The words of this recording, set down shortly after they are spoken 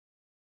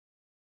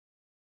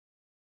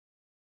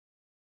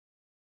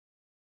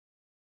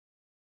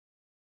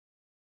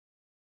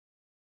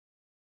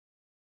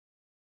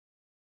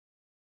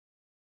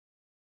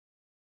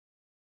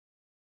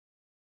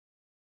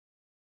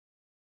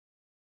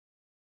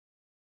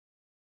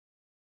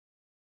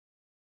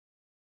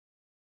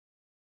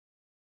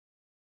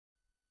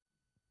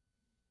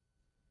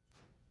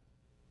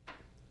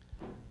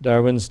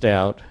Darwin's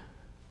Doubt,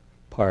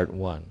 Part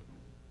 1.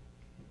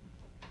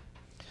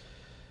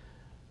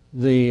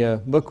 The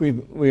book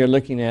we are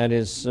looking at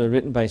is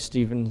written by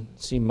Stephen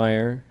C.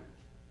 Meyer,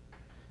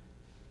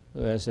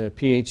 who has a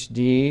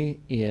PhD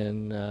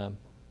in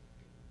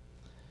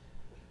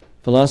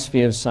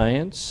philosophy of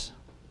science.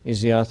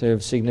 He's the author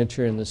of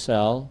Signature in the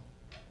Cell.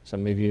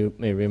 Some of you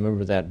may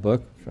remember that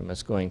book from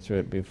us going through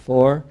it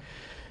before.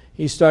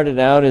 He started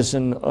out as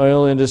an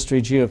oil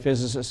industry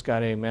geophysicist,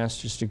 got a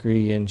master's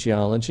degree in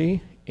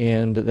geology,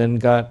 and then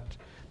got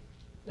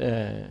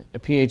a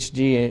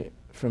PhD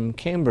from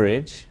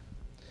Cambridge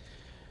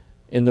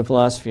in the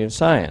philosophy of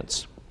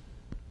science.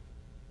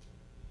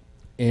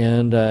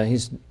 And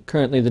he's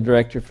currently the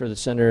director for the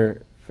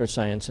Center for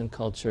Science and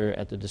Culture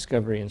at the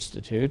Discovery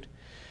Institute.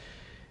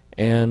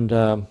 And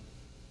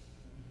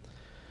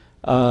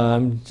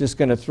I'm just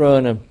going to throw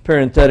in a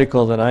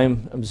parenthetical that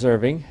I'm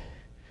observing.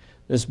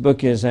 This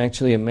book is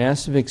actually a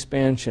massive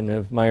expansion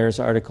of Meyer's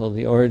article,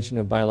 The Origin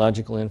of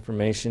Biological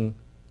Information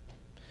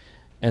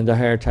and the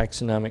Higher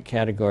Taxonomic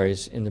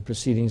Categories in the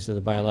Proceedings of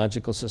the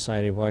Biological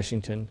Society of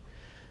Washington.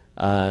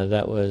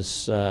 That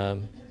was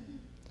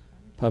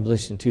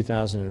published in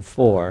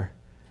 2004,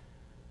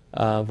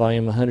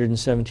 volume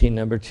 117,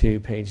 number 2,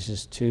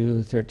 pages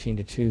 213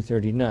 to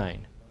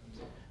 239.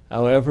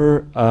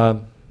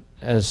 However,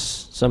 as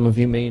some of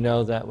you may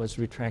know, that was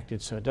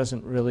retracted, so it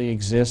doesn't really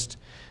exist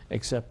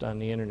except on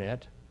the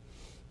internet.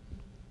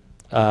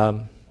 Why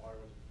was it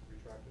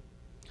retracted?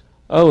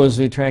 Oh, it was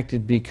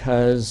retracted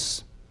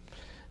because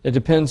it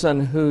depends on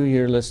who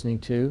you're listening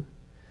to.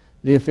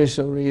 The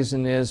official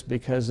reason is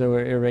because there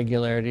were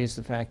irregularities.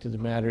 The fact of the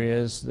matter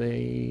is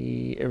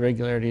the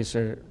irregularities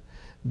are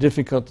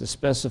difficult to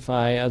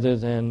specify other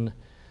than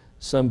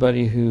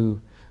somebody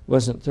who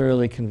wasn't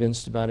thoroughly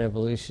convinced about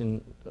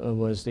evolution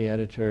was the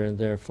editor and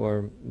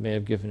therefore may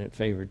have given it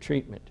favored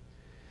treatment.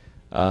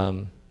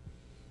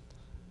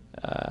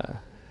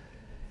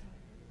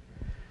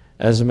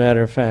 As a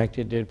matter of fact,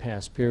 it did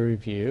pass peer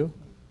review,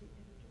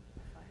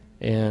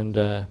 and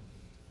there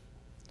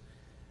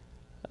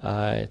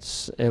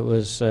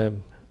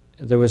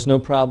was no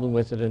problem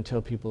with it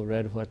until people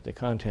read what the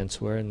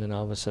contents were, and then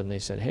all of a sudden they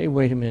said, hey,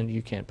 wait a minute,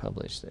 you can't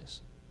publish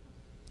this.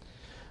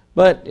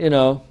 But, you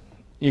know,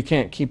 you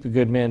can't keep a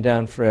good man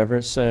down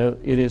forever, so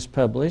it is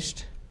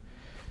published.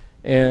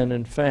 And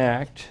in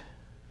fact,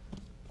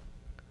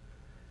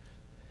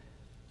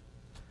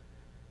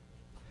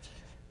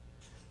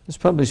 it's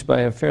published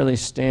by a fairly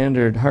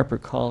standard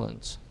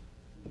HarperCollins.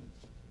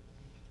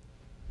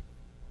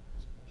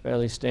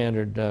 Fairly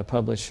standard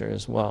publisher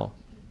as well.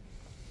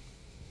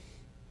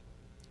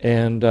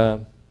 And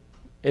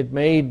it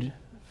made,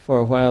 for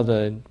a while,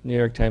 the New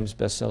York Times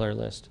bestseller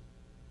list,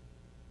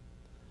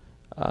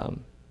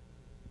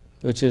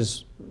 which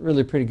is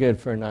really pretty good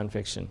for a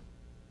nonfiction.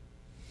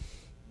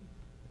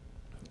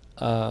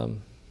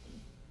 I'm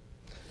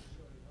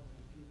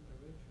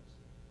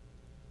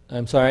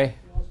sorry?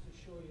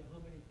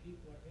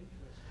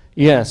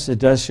 Yes, it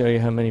does show you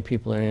how many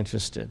people are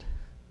interested.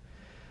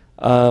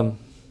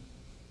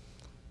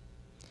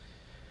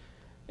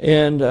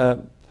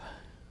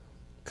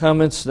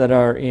 Comments that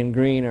are in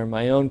green are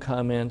my own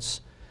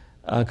comments.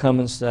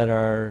 Comments that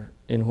are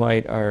in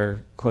white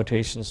are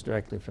quotations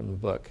directly from the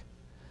book.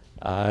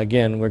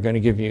 Again, we're going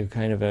to give you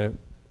kind of a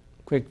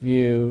quick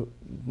view,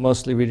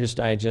 mostly Reader's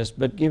Digest,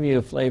 but give you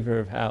a flavor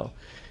of how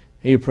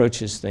he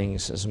approaches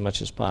things as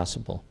much as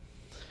possible.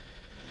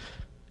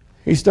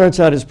 He starts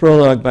out his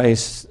prologue by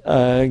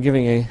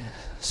giving a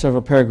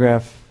several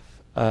paragraph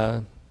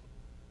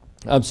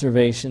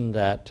observation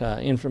that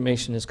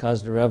information has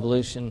caused a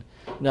revolution,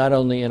 not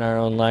only in our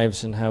own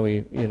lives and how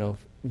we,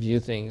 view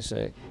things.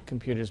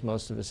 Computers,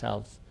 most of us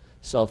have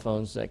cell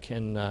phones that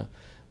can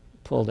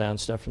pull down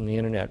stuff from the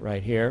internet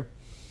right here.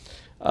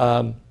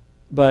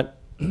 But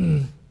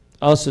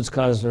also it's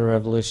caused a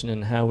revolution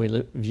in how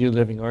we view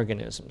living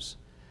organisms.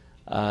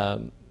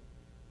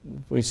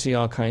 We see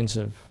all kinds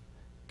of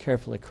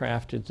carefully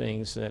crafted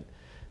things that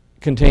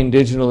contain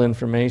digital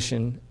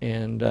information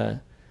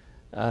and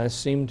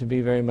seem to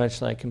be very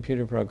much like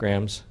computer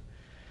programs.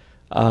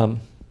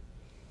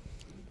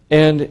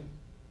 And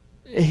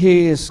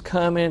he is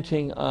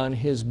commenting on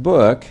his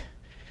book.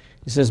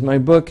 He says, my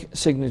book,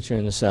 Signature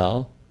in the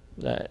Cell,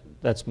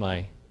 that's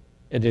my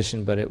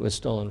edition, but it was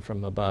stolen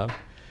from above,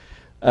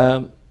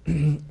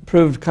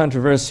 proved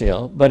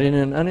controversial, but in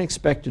an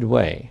unexpected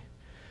way.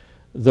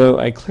 Though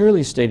I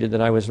clearly stated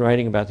that I was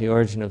writing about the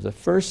origin of the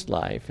first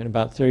life and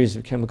about theories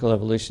of chemical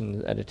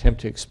evolution that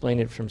attempt to explain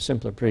it from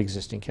simpler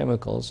pre-existing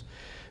chemicals,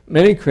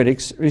 many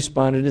critics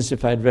responded as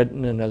if I'd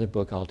written another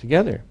book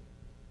altogether.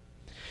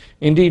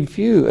 Indeed,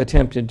 few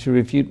attempted to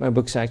refute my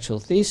book's actual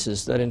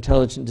thesis that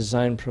intelligent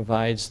design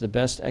provides the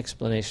best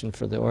explanation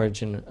for the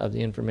origin of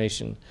the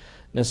information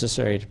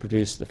necessary to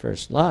produce the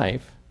first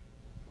life.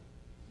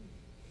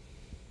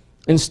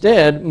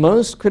 Instead,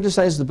 most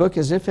criticized the book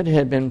as if it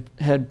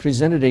had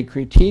presented a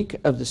critique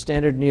of the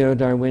standard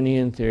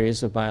neo-Darwinian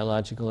theories of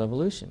biological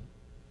evolution.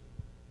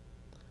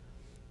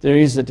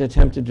 theories that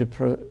attempted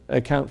to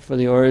account for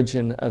the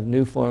origin of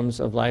new forms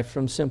of life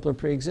from simpler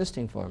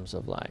pre-existing forms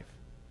of life,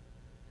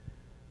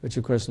 which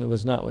of course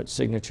was not what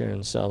signature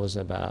and cell was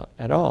about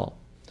at all.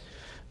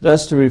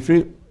 Thus, to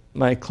refute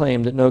my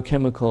claim that no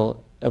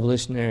chemical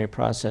evolutionary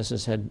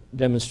processes had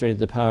demonstrated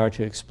the power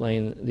to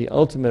explain the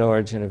ultimate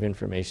origin of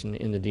information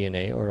in the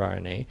DNA or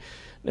RNA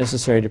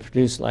necessary to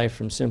produce life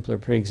from simpler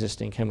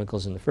pre-existing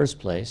chemicals in the first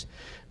place,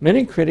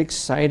 many critics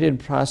cited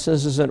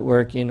processes at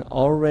work in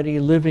already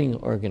living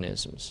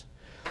organisms.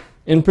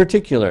 In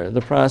particular,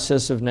 the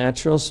process of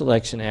natural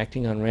selection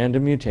acting on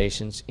random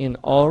mutations in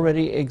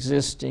already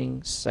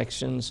existing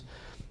sections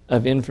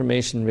of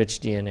information-rich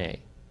DNA.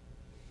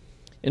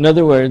 In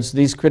other words,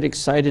 these critics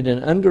cited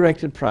an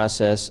undirected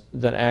process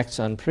that acts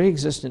on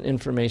pre-existent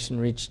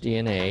information-rich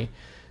DNA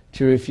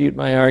to refute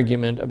my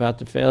argument about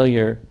the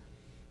failure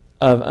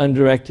of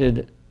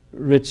undirected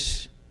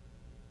rich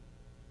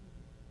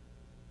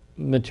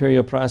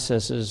material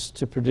processes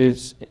to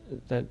produce,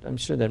 that I'm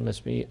sure that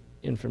must be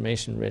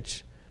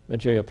information-rich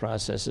material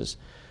processes,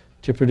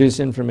 to produce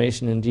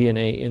information in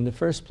DNA in the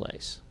first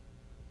place.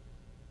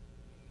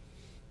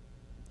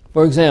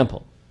 For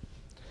example,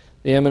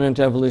 the eminent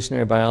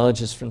evolutionary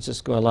biologist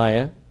Francisco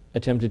Alaya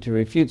attempted to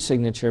refute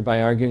signature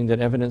by arguing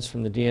that evidence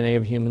from the DNA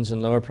of humans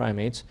and lower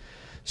primates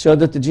showed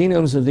that the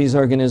genomes of these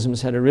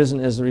organisms had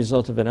arisen as a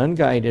result of an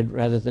unguided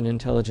rather than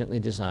intelligently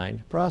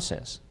designed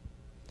process.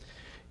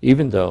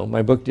 Even though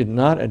my book did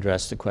not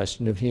address the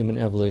question of human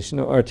evolution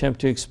or attempt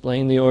to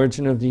explain the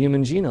origin of the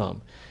human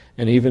genome,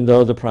 and even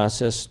though the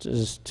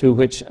processes to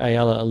which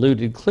Ayala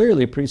alluded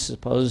clearly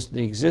presupposed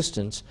the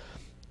existence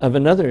of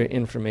another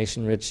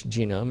information-rich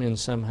genome in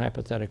some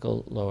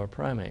hypothetical lower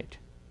primate.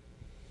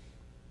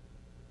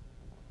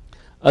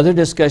 Other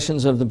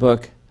discussions of the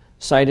book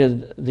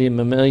cited the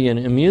mammalian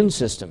immune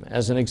system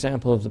as an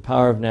example of the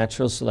power of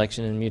natural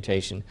selection and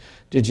mutation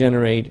to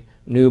generate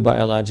new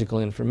biological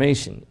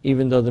information,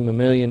 even though the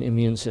mammalian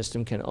immune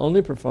system can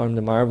only perform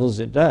the marvels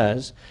it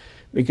does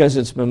because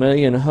its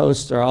mammalian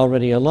hosts are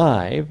already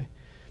alive,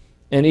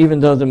 and even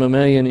though the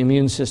mammalian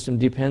immune system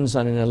depends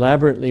on an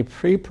elaborately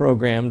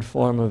pre-programmed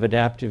form of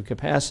adaptive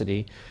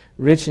capacity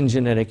rich in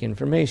genetic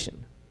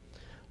information,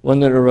 one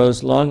that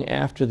arose long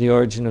after the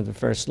origin of the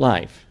first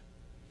life.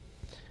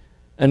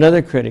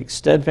 Another critic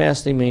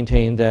steadfastly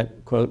maintained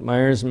that, quote,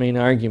 Meyer's main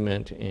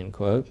argument, end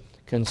quote,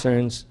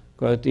 concerns,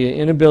 quote, the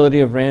inability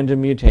of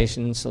random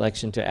mutation and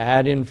selection to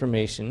add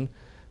information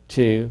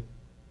to,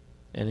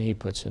 and he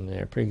puts in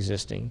there,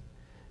 pre-existing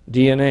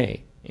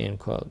DNA, end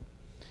quote,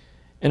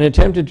 and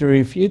attempted to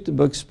refute the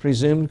book's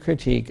presumed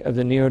critique of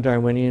the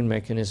neo-Darwinian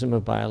mechanism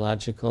of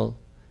biological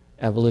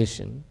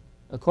evolution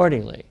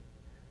accordingly.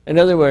 In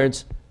other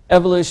words,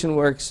 evolution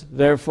works,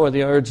 therefore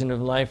the origin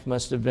of life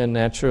must have been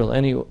natural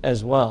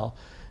as well.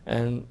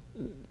 And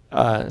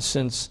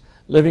since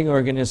living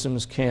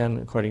organisms can,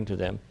 according to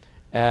them,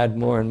 add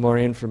more and more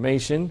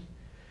information,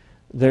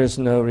 there's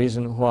no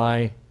reason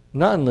why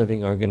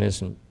non-living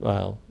organisms,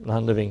 well,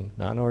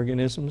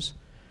 non-organisms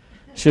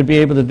should be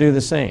able to do the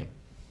same.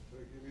 So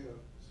give me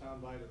a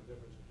soundbite of the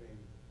difference between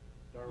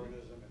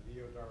Darwinism and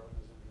neo-Darwinism.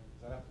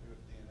 Does that have to do with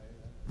DNA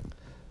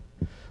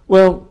then?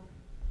 Well,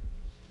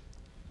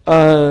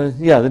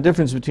 yeah, the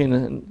difference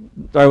between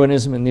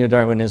Darwinism and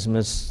neo-Darwinism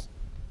has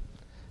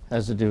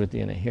to do with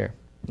DNA here.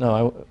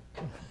 No,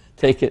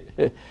 take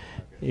it.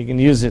 You can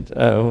use it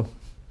or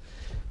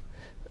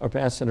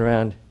pass it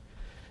around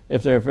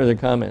if there are further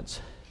comments.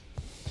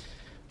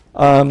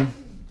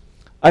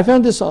 I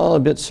found this all a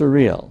bit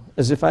surreal,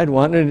 as if I'd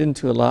wandered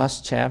into a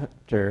lost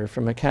chapter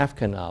from a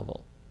Kafka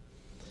novel.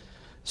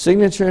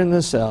 Signature in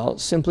the Cell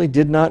simply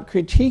did not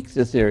critique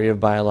the theory of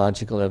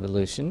biological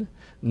evolution,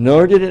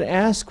 nor did it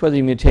ask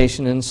whether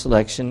mutation and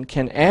selection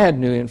can add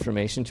new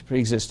information to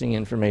pre-existing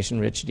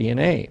information-rich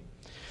DNA.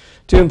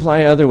 To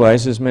imply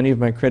otherwise, as many of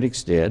my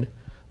critics did,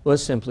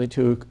 was simply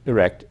to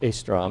erect a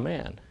straw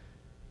man.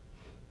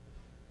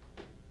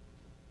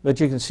 But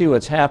you can see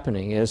what's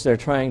happening is they're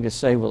trying to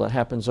say, well, it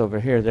happens over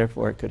here,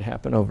 therefore it could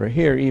happen over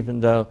here, even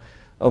though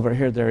over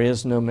here there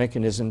is no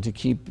mechanism to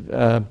keep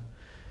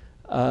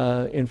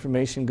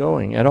information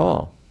going at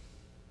all.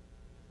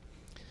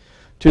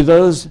 To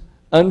those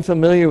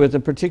unfamiliar with the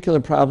particular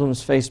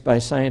problems faced by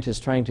scientists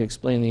trying to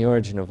explain the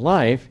origin of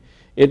life,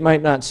 it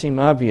might not seem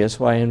obvious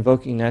why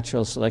invoking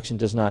natural selection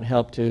does not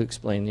help to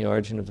explain the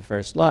origin of the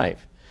first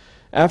life.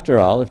 After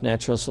all, if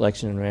natural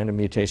selection and random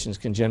mutations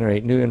can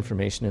generate new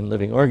information in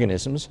living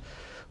organisms,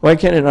 why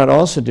can it not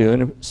also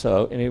do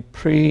so in a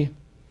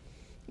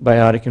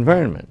prebiotic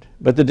environment?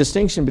 But the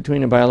distinction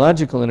between a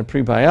biological and a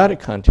prebiotic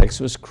context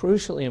was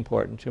crucially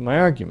important to my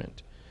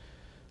argument.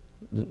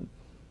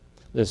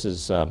 This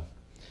is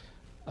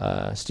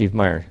Stephen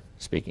Meyer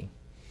speaking.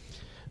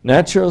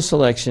 Natural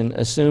selection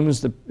assumes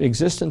the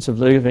existence of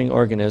living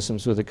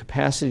organisms with a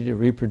capacity to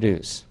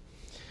reproduce.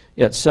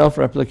 Yet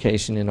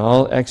self-replication in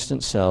all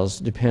extant cells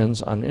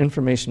depends on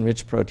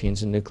information-rich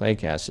proteins and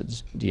nucleic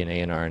acids,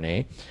 DNA and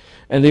RNA,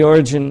 and the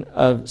origin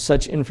of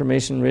such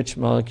information-rich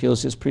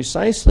molecules is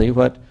precisely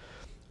what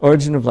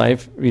origin of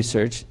life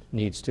research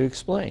needs to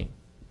explain.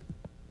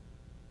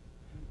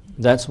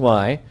 That's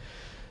why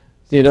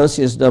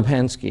Theodosius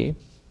Dobzhansky,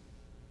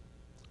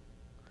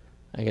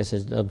 I guess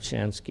it's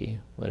Dobzhansky,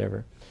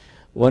 whatever,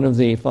 one of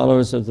the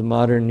followers of the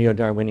modern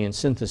neo-Darwinian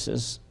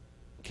synthesis,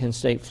 can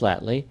state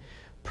flatly,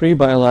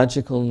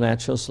 pre-biological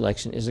natural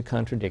selection is a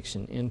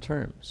contradiction in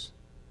terms.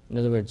 In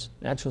other words,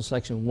 natural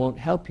selection won't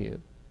help you.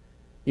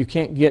 You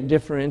can't get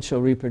differential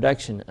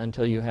reproduction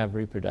until you have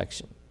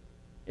reproduction.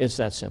 It's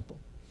that simple.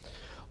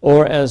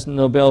 Or as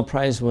Nobel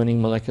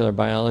Prize-winning molecular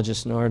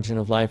biologist and origin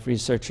of life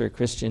researcher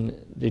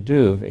Christian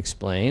Dedeuve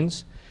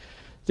explains,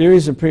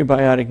 theories of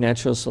prebiotic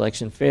natural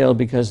selection fail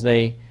because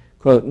they,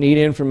 quote, need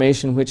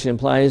information which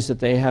implies that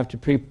they have to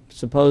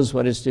presuppose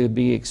what is to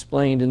be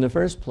explained in the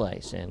first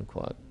place, end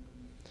quote.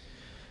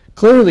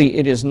 Clearly,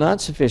 it is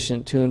not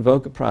sufficient to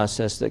invoke a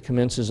process that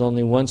commences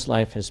only once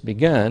life has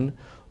begun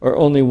or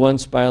only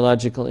once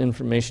biological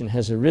information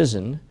has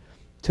arisen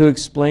to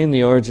explain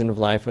the origin of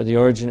life or the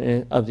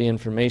origin of the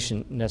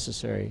information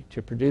necessary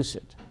to produce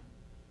it.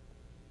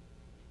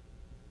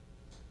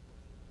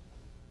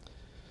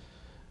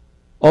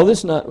 All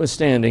this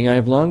notwithstanding, I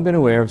have long been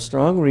aware of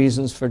strong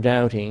reasons for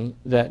doubting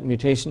that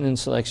mutation and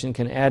selection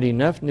can add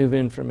enough new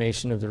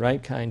information of the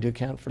right kind to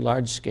account for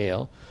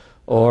large-scale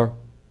or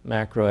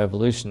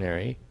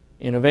macroevolutionary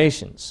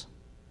innovations,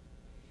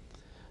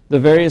 the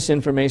various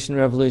information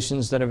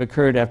revolutions that have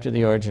occurred after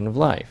the origin of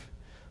life.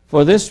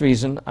 For this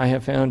reason, I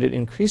have found it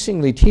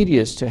increasingly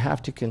tedious to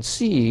have to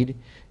concede,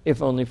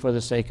 if only for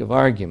the sake of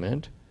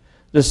argument,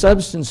 the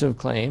substance of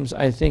claims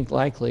I think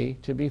likely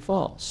to be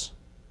false.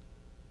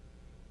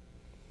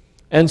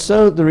 And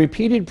so the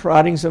repeated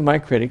proddings of my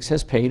critics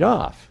has paid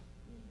off.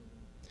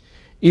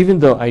 Even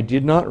though I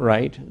did not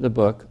write the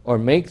book or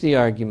make the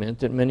argument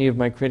that many of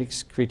my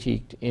critics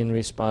critiqued in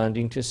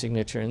responding to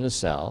Signature in the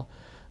Cell,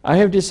 I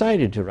have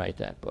decided to write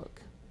that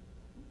book.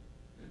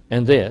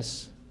 And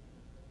this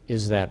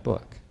is that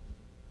book.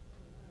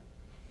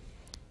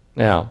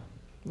 Now,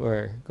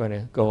 we're going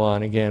to go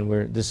on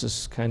again. This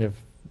is kind of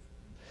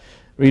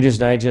Reader's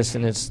Digest,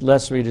 and it's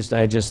less Reader's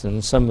Digest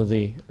than some of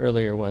the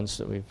earlier ones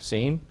that we've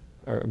seen,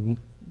 or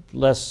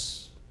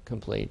less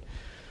complete,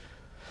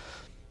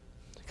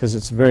 because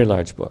it's a very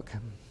large book.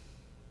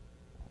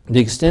 The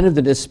extent of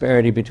the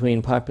disparity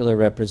between popular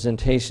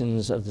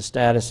representations of the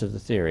status of the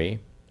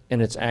theory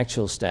and its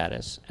actual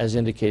status, as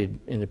indicated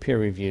in the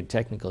peer-reviewed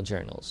technical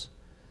journals.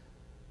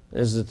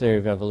 There's the theory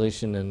of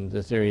evolution and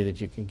the theory that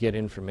you can get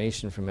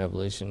information from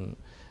evolution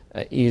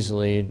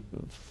easily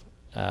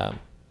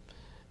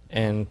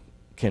and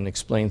can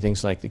explain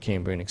things like the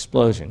Cambrian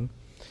explosion,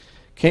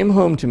 came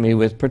home to me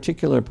with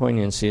particular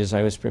poignancy as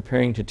I was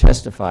preparing to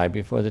testify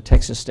before the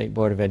Texas State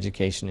Board of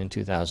Education in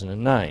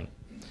 2009.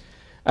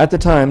 At the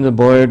time, the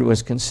board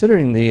was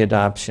considering the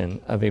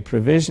adoption of a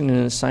provision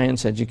in its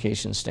science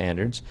education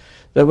standards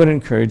that would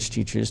encourage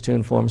teachers to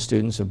inform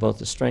students of both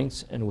the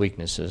strengths and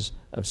weaknesses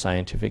of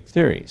scientific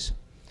theories.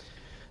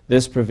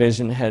 This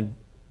provision had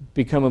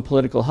become a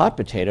political hot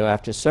potato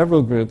after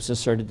several groups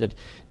asserted that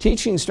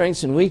teaching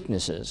strengths and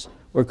weaknesses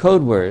were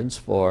code words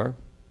for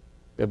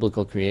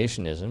biblical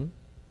creationism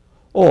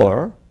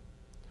or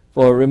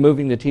for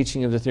removing the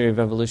teaching of the theory of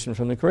evolution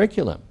from the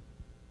curriculum.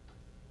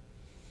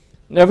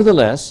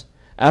 Nevertheless,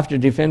 after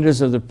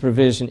defenders of the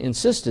provision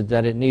insisted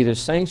that it neither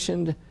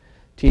sanctioned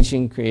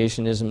teaching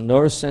creationism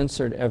nor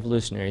censored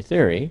evolutionary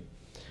theory,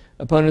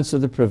 opponents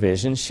of the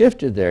provision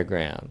shifted their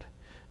ground.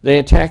 They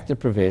attacked the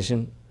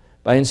provision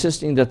by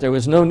insisting that there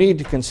was no need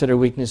to consider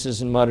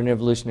weaknesses in modern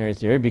evolutionary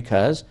theory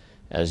because,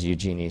 as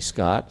Eugenie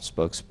Scott,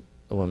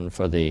 spokeswoman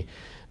for the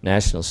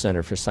National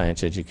Center for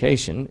Science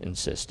Education,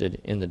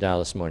 insisted in the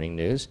Dallas Morning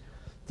News,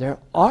 there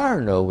are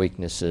no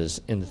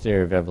weaknesses in the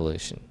theory of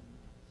evolution.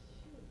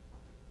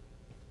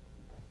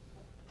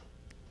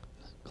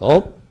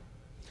 Gulp.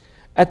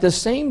 At the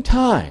same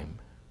time,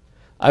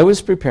 I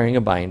was preparing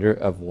a binder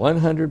of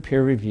 100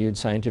 peer-reviewed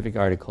scientific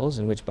articles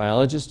in which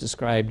biologists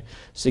described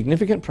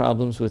significant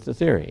problems with the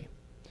theory.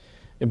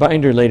 A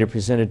binder later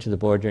presented to the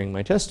board during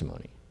my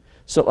testimony.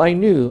 So I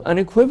knew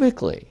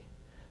unequivocally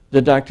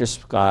that Dr.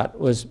 Scott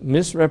was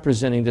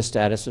misrepresenting the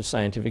status of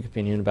scientific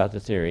opinion about the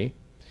theory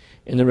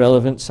in the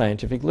relevant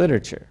scientific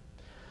literature.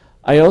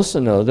 I also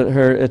know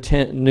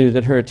that knew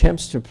that her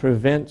attempts to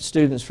prevent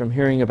students from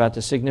hearing about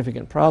the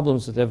significant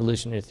problems with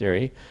evolutionary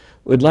theory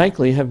would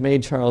likely have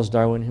made Charles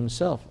Darwin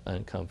himself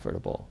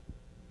uncomfortable.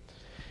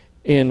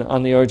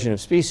 On the Origin of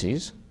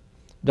Species,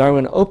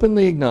 Darwin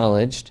openly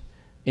acknowledged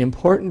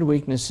important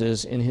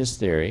weaknesses in his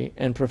theory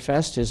and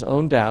professed his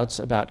own doubts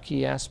about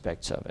key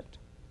aspects of it.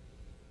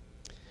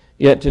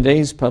 Yet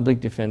today's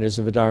public defenders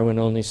of a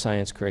Darwin-only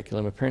science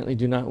curriculum apparently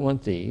do not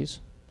want these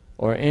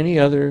or any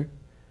other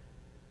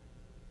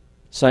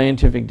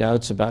scientific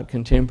doubts about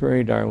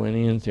contemporary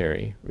Darwinian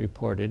theory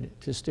reported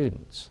to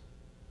students.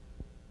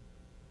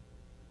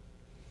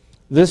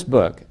 This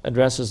book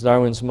addresses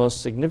Darwin's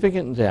most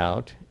significant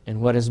doubt and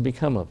what has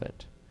become of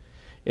it.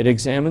 It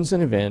examines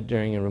an event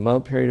during a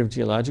remote period of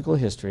geological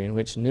history in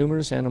which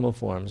numerous animal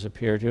forms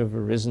appear to have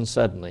arisen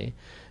suddenly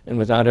and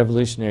without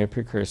evolutionary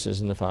precursors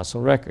in the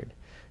fossil record,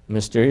 a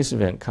mysterious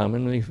event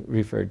commonly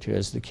referred to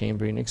as the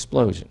Cambrian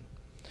explosion.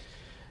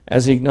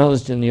 As he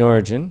acknowledged in The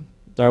Origin,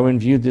 Darwin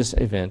viewed this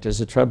event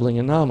as a troubling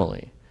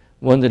anomaly,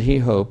 one that he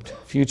hoped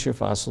future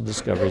fossil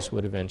discoveries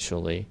would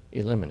eventually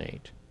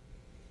eliminate.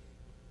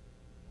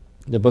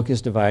 The book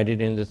is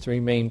divided into three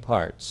main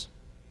parts.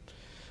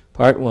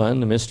 Part 1,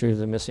 The Mystery of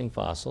the Missing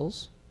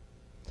Fossils.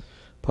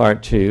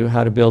 Part 2,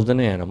 How to Build an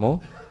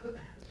Animal.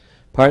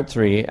 Part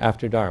 3,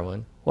 After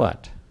Darwin,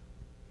 What?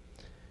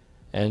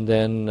 And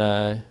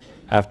then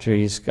after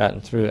he's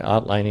gotten through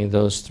outlining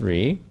those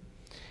three,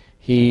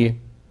 he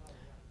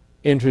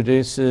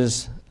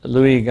introduces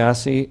Louis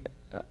Agassiz.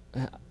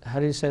 How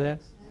do you say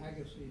that?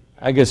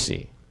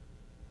 Agassiz.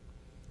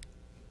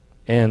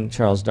 And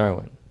Charles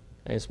Darwin.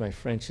 I guess my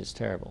French is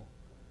terrible.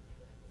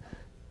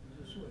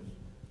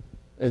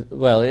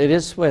 Well, it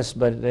is Swiss,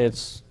 but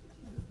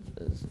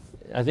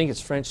I think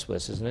it's French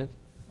Swiss, isn't it?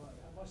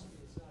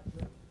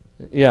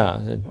 Yeah,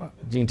 you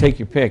can take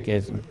your pick.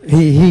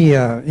 He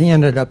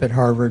ended up at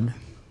Harvard.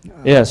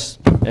 Yes,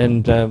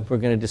 and we're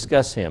going to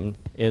discuss him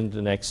in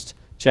the next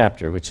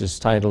chapter, which is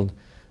titled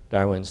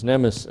Darwin's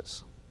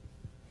Nemesis.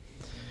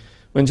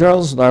 When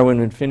Charles Darwin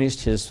had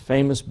finished his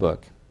famous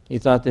book, he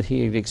thought that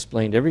he had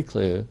explained every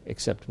clue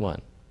except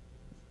one.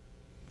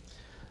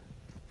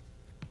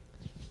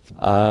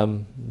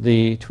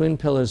 The twin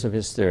pillars of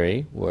his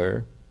theory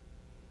were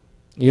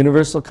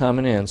universal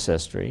common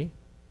ancestry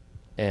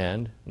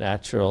and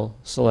natural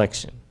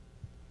selection.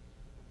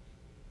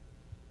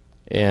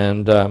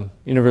 And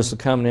universal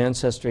common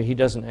ancestry, he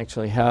doesn't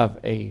actually have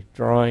a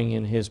drawing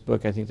in his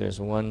book. I think there's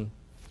one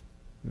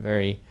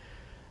very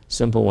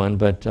simple one,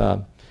 but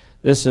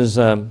this is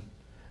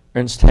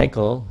Ernst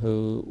Haeckel,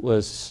 who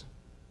was,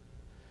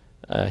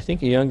 I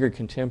think, a younger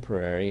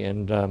contemporary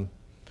and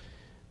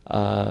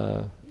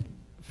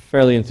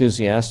fairly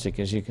enthusiastic,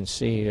 as you can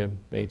see.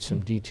 Made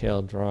some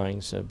detailed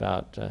drawings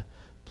about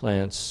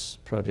plants,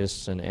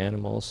 protists, and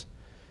animals,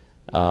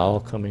 all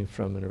coming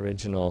from an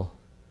original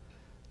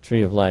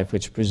tree of life,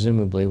 which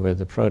presumably were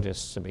the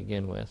protists to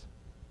begin with.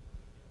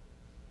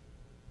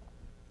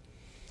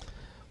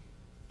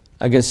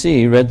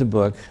 Agassiz read the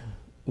book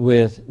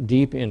with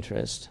deep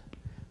interest,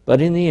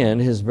 but in the end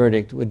his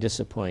verdict would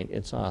disappoint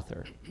its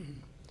author.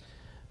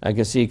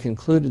 Agassiz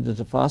concluded that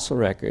the fossil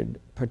record,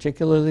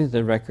 particularly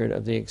the record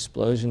of the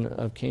explosion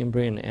of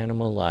Cambrian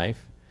animal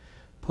life,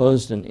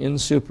 posed an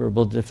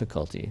insuperable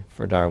difficulty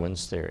for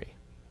Darwin's theory.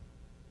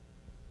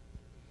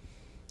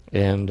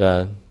 And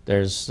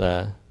there's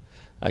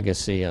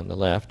Agassiz on the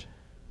left,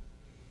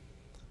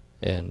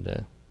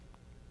 and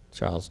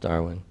Charles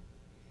Darwin.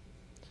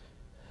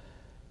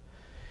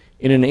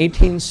 In an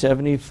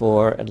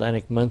 1874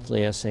 Atlantic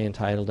Monthly essay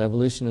entitled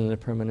Evolution and the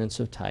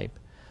Permanence of Type,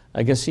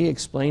 Agassiz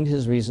explained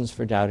his reasons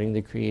for doubting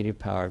the creative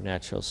power of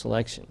natural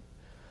selection.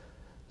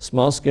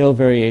 Small-scale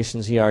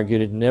variations, he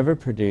argued, had never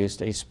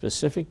produced a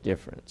specific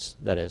difference,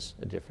 that is,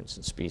 a difference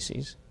in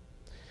species.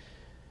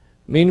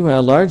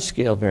 Meanwhile,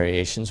 large-scale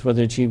variations,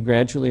 whether achieved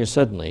gradually or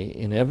suddenly,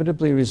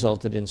 inevitably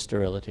resulted in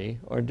sterility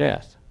or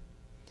death.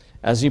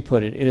 As he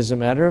put it, it is a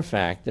matter of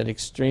fact that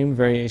extreme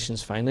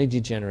variations finally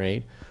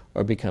degenerate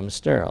or become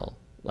sterile.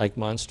 Like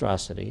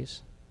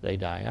monstrosities, they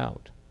die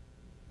out.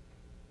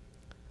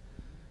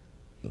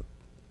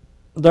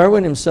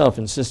 Darwin himself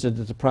insisted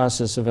that the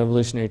process of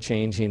evolutionary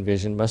change he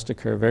envisioned must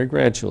occur very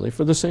gradually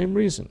for the same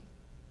reason.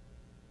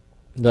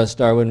 Thus,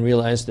 Darwin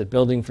realized that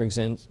building, for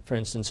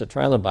instance, a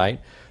trilobite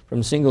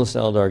from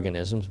single-celled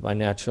organisms by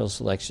natural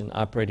selection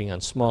operating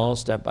on small,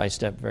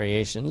 step-by-step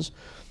variations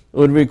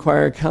would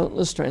require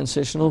countless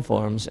transitional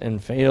forms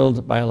and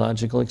failed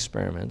biological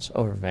experiments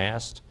over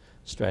vast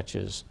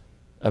stretches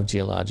of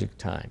geologic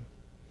time.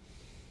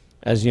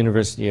 As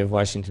University of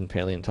Washington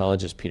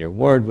paleontologist Peter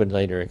Ward would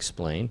later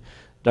explain,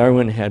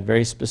 Darwin had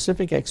very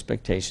specific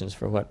expectations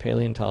for what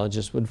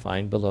paleontologists would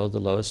find below the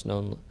lowest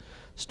known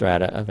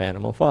strata of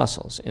animal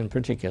fossils, in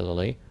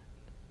particular,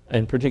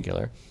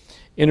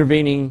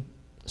 intervening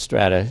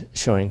strata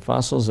showing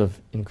fossils of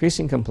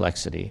increasing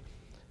complexity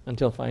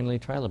until finally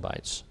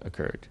trilobites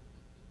appeared.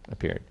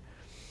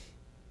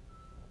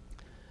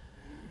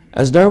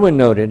 As Darwin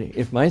noted,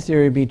 if my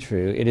theory be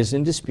true, it is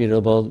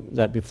indisputable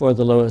that before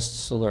the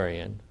lowest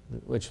Silurian,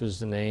 which was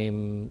the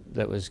name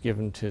that was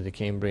given to the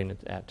Cambrian at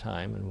that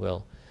time, and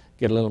we'll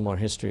get a little more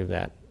history of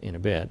that in a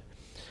bit,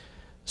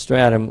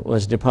 stratum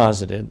was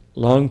deposited,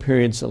 long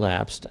periods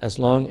elapsed, as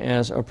long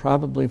as, or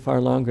probably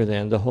far longer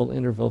than, the whole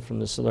interval from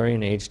the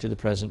Silurian age to the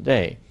present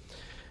day,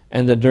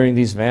 and that during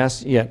these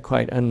vast yet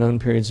quite unknown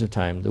periods of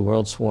time, the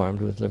world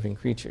swarmed with living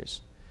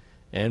creatures.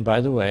 And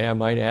by the way, I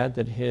might add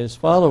that his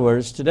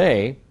followers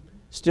today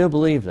still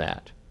believe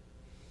that.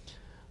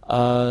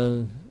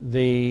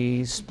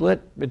 The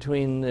split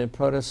between the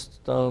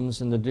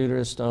protostomes and the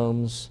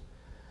deuterostomes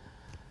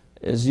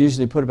is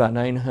usually put about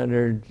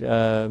 900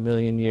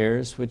 million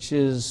years, which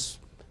is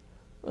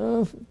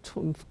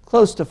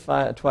close to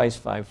twice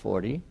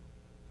 540.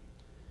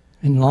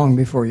 And long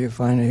before you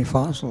find any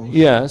fossils.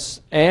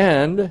 Yes,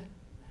 and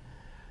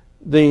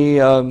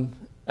the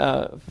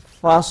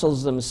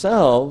fossils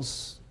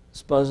themselves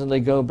supposedly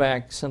go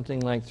back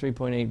something like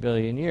 3.8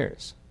 billion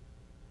years.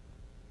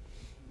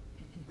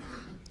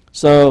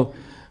 So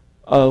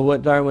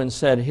what Darwin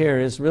said here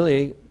is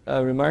really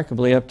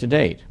remarkably up to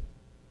date.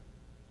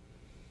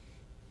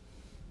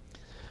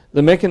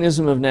 The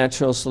mechanism of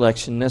natural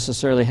selection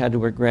necessarily had to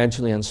work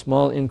gradually on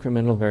small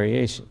incremental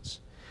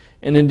variations.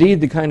 And indeed,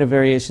 the kind of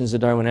variations that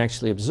Darwin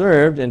actually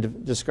observed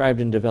and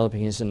described in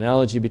developing his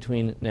analogy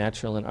between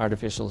natural and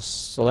artificial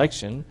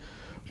selection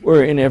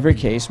were in every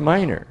case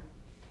minor.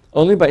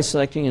 Only by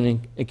selecting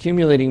and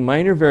accumulating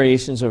minor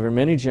variations over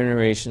many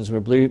generations were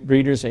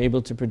breeders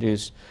able to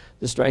produce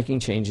the striking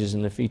changes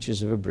in the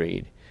features of a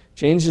breed,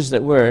 changes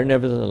that were,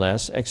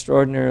 nevertheless,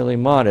 extraordinarily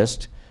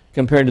modest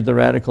compared to the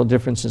radical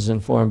differences in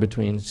form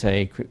between,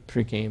 say,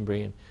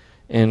 Precambrian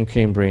and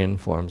Cambrian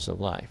forms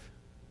of life.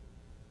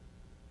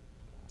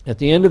 At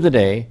the end of the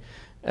day,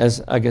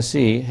 as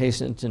Agassiz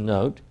hastened to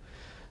note,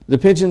 the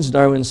pigeons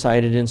Darwin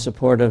cited in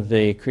support of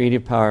the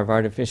creative power of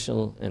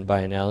artificial and,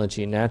 by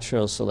analogy,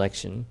 natural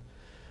selection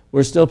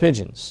were still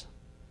pigeons.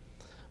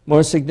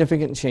 More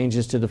significant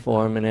changes to the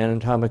form and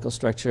anatomical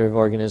structure of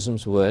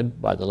organisms would,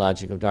 by the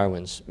logic of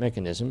Darwin's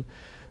mechanism,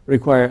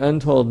 require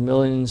untold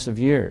millions of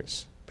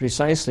years,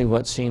 precisely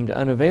what seemed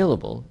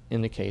unavailable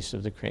in the case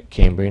of the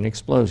Cambrian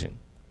explosion.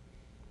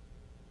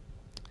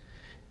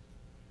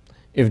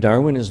 If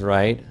Darwin is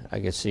right,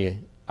 Agassiz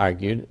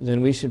argued,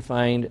 then we should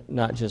find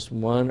not just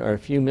one or a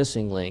few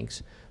missing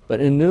links, but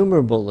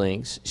innumerable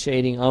links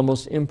shading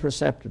almost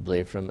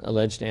imperceptibly from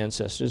alleged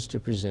ancestors to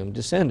presumed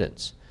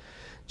descendants.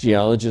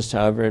 Geologists,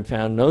 however, had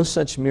found no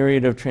such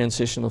myriad of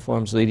transitional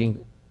forms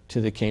leading to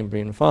the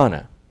Cambrian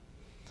fauna.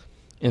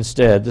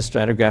 Instead, the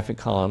stratigraphic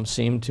column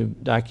seemed to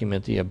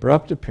document the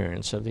abrupt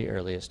appearance of the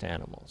earliest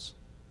animals.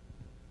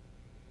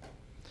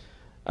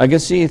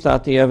 Agassiz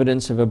thought the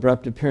evidence of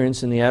abrupt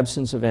appearance in the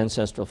absence of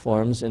ancestral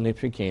forms in the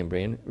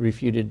Precambrian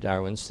refuted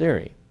Darwin's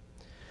theory.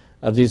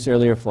 Of these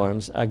earlier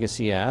forms,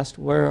 Agassiz asked,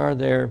 where are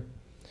their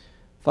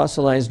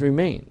fossilized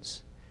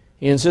remains?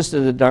 He insisted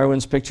that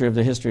Darwin's picture of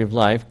the history of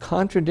life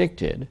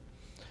contradicted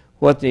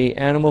what the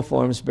animal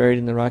forms buried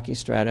in the rocky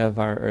strata of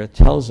our Earth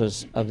tells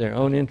us of their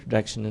own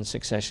introduction and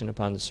succession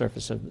upon the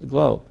surface of the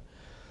globe.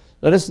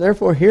 Let us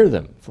therefore hear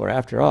them, for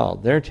after all,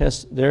 their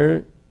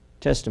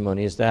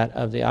testimony is that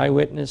of the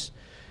eyewitness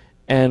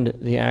and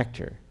the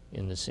actor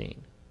in the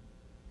scene.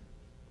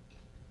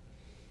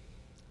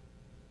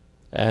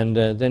 And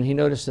then he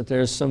noticed that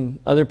there's some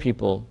other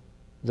people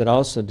that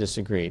also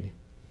disagreed.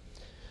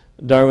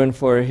 Darwin,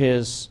 for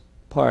his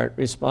part,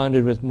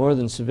 responded with more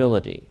than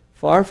civility.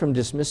 Far from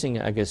dismissing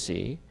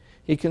Agassiz,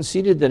 he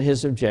conceded that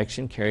his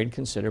objection carried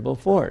considerable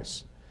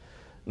force.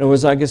 Nor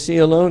was Agassiz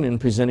alone in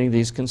presenting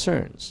these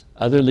concerns.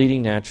 Other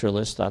leading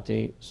naturalists thought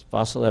the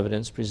fossil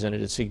evidence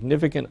presented a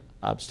significant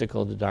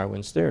obstacle to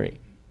Darwin's theory.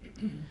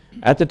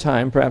 At the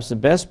time, perhaps the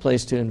best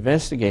place to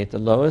investigate the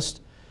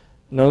lowest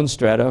known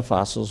strata of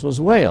fossils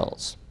was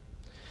Wales,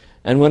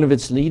 and one of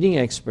its leading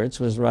experts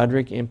was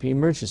Roderick Impey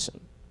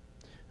Murchison,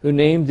 who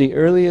named the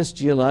earliest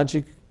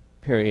geologic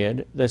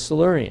period the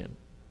Silurian,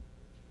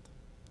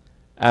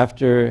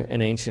 after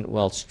an ancient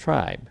Welsh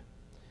tribe.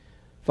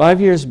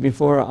 5 years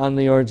before On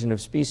the Origin of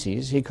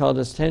Species, he called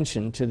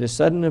attention to the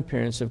sudden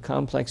appearance of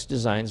complex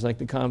designs like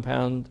the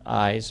compound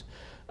eyes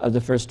of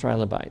the first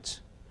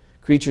trilobites,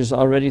 creatures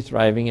already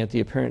thriving at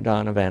the apparent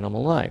dawn of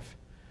animal life.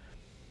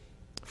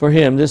 For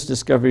him, this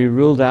discovery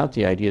ruled out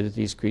the idea that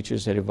these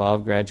creatures had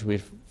evolved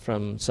gradually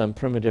from some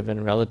primitive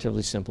and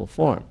relatively simple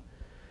form.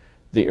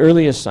 The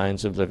earliest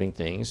signs of living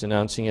things,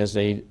 announcing as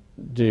they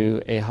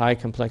do a high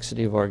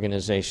complexity of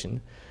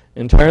organization,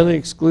 entirely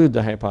exclude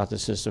the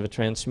hypothesis of a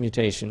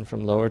transmutation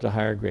from lower to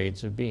higher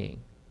grades of being.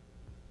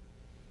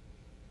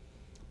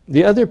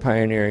 The other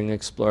pioneering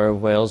explorer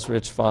of Wales'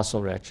 rich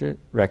fossil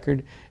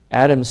record,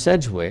 Adam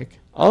Sedgwick,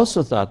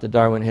 also thought that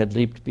Darwin had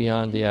leaped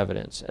beyond the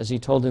evidence, as he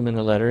told him in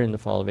a letter in the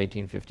fall of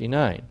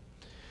 1859.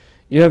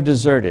 You have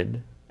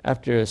deserted,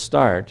 after a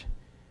start,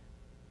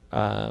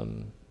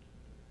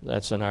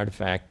 that's an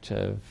artifact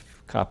of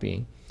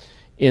copying,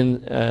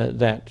 in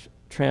that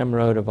tram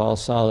road of all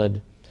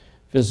solid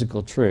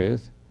physical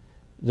truth,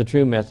 the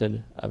true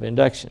method of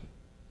induction.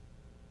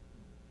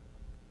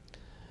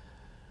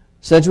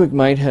 Sedgwick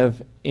might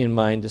have in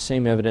mind the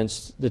same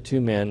evidence the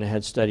two men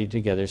had studied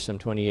together some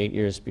 28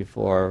 years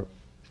before,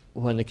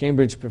 when the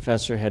Cambridge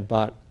professor had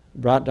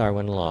brought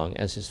Darwin along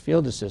as his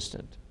field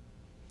assistant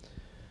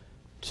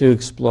to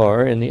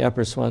explore in the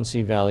upper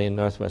Swansea Valley in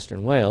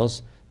northwestern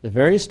Wales the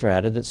very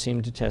strata that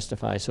seemed to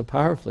testify so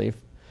powerfully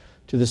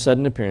to the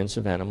sudden appearance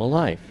of animal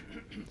life.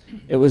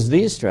 It was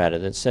these strata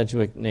that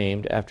Sedgwick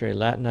named after a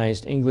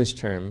Latinized English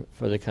term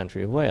for the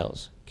country of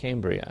Wales,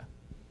 Cambria,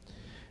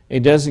 a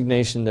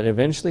designation that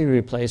eventually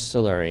replaced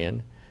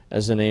Silurian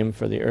as the name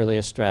for the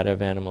earliest strata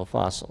of animal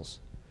fossils.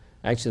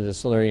 Actually, the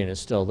Silurian is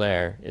still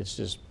there. It's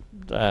just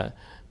the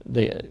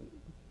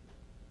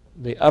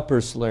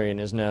upper Silurian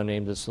is now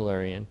named the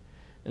Silurian,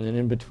 and then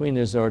in between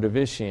there's the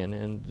Ordovician,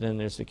 and then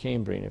there's the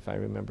Cambrian, if I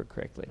remember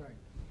correctly.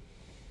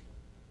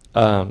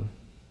 Right.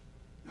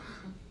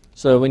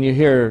 So when you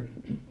hear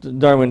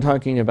Darwin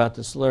talking about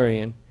the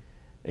Silurian,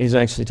 he's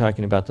actually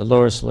talking about the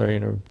lower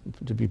Silurian, or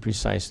to be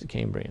precise, the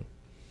Cambrian.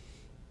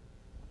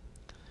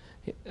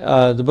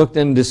 The book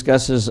then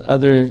discusses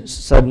other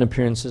sudden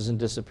appearances and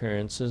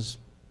disappearances.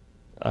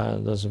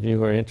 Those of you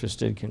who are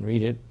interested can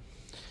read it.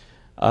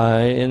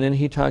 And then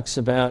he talks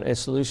about a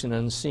solution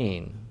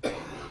unseen,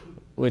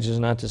 which is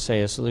not to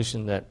say a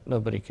solution that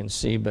nobody can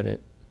see, but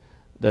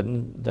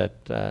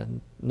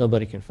that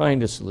nobody can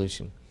find a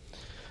solution.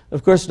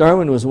 Of course,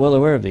 Darwin was well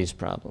aware of these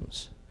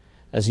problems.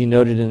 As he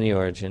noted in The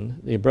Origin,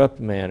 the abrupt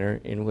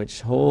manner in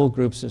which whole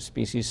groups of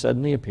species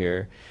suddenly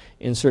appear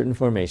in certain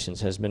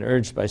formations has been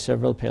urged by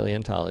several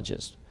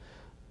paleontologists.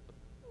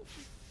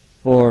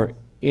 For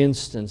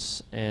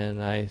instance,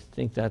 and I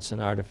think that's an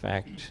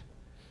artifact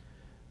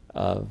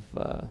of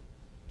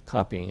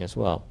copying as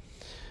well,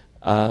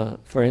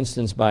 for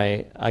instance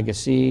by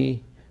Agassiz,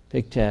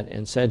 Pictet,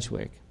 and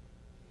Sedgwick,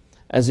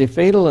 as a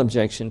fatal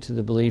objection to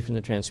the belief in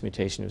the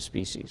transmutation of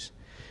species.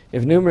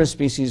 If numerous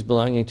species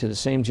belonging to the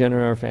same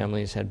genera or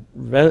families had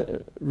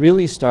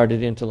really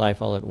started into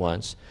life all at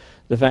once,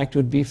 the fact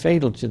would be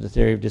fatal to the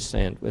theory of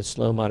descent with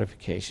slow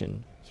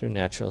modification through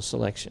natural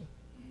selection.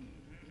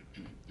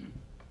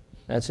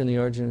 That's in The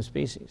Origin of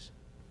Species.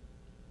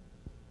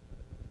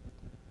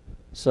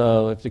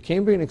 So if the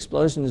Cambrian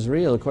explosion is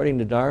real, according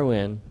to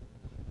Darwin,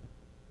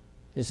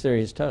 his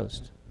theory is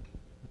toast.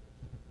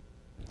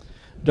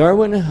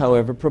 Darwin,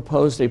 however,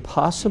 proposed a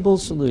possible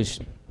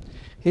solution.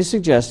 He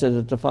suggested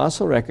that the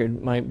fossil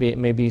record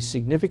may be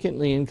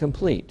significantly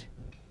incomplete.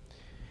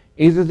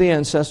 Either the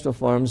ancestral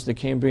forms of the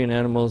Cambrian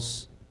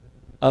animals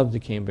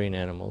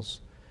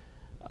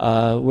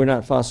were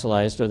not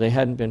fossilized or they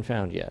hadn't been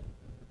found yet.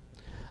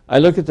 I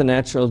look at the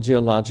natural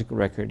geological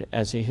record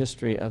as a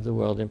history of the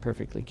world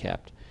imperfectly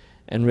kept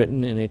and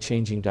written in a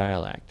changing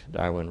dialect,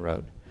 Darwin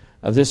wrote.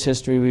 Of this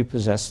history we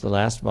possess the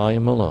last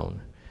volume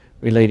alone,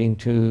 relating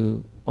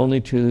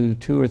only to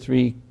 2 or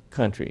 3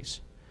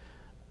 countries.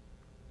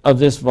 Of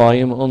this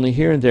volume, only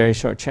here and there a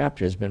short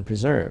chapter has been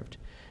preserved,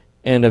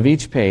 and of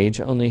each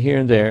page, only here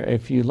and there a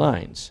few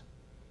lines.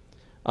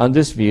 On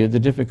this view, the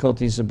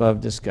difficulties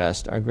above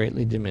discussed are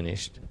greatly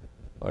diminished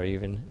or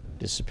even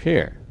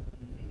disappear.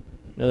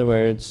 In other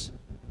words,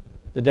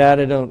 the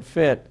data don't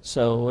fit,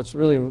 so what's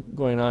really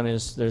going on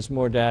is there's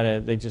more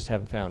data, they just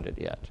haven't found it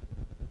yet.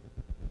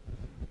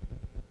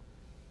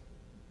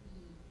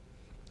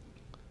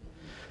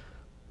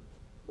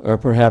 Or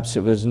perhaps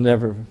it was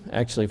never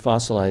actually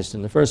fossilized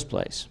in the first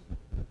place.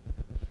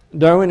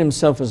 Darwin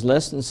himself was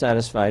less than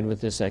satisfied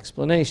with this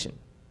explanation.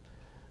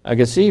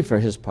 Agassiz, for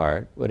his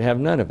part, would have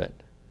none of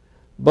it.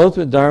 Both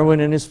with Darwin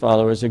and his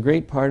followers, a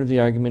great part of the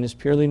argument is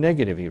purely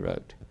negative, he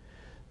wrote.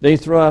 They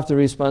throw off the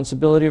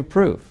responsibility of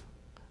proof.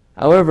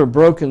 However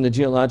broken the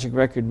geologic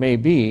record may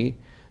be,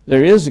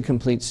 there is a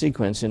complete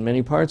sequence in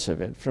many parts of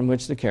it from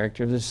which the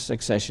character of the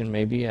succession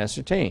may be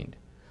ascertained.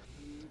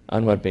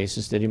 On what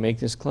basis did he make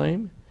this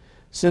claim?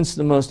 Since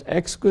the most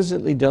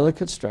exquisitely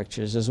delicate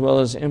structures, as well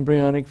as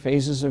embryonic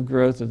phases of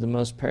growth of the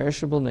most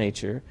perishable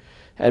nature,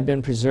 had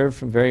been preserved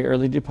from very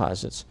early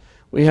deposits,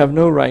 we have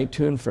no right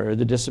to infer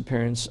the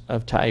disappearance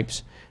of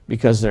types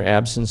because their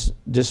absence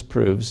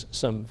disproves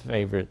some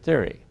favorite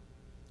theory,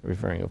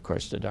 referring, of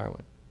course, to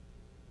Darwin.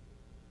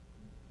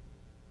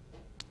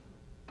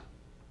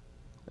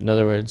 In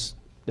other words,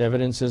 the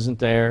evidence isn't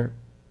there,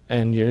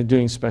 and you're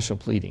doing special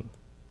pleading.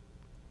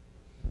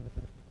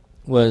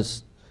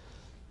 Was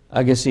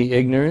Agassiz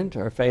ignorant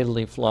or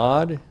fatally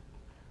flawed,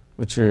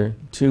 which are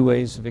 2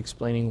 ways of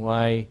explaining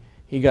why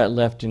he got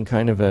left in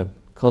kind of a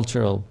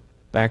cultural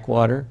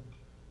backwater,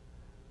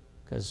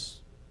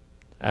 because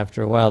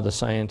after a while the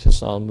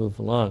scientists all move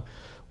along.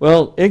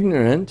 Well,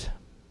 ignorant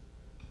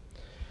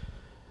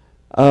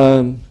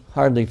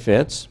hardly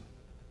fits.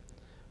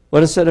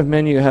 What a set of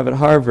men you have at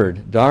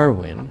Harvard,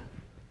 Darwin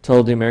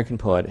told the American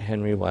poet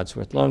Henry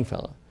Wadsworth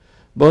Longfellow.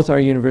 Both our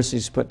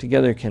universities put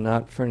together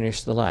cannot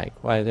furnish the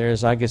like. Why,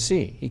 there's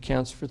Agassiz. He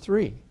counts for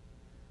 3.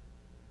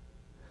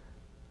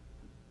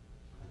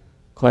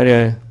 Quite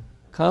a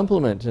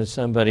compliment to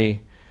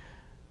somebody.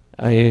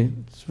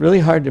 It's really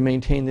hard to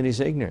maintain that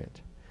he's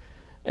ignorant.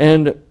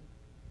 And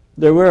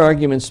there were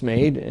arguments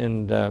made,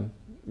 and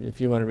if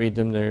you want to read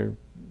them, they're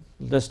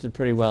listed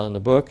pretty well in the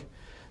book,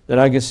 that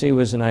Agassiz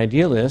was an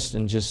idealist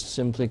and just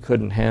simply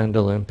couldn't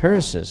handle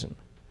empiricism.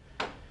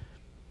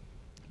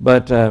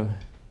 But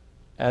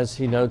as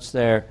he notes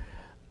there,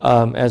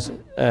 as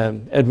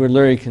Edward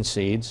Lurie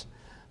concedes,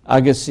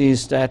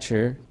 Agassiz's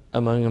stature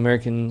among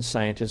American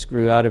scientists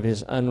grew out of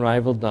his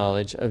unrivaled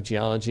knowledge of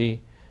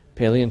geology,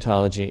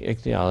 paleontology,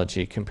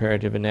 ichthyology,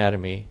 comparative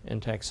anatomy,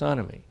 and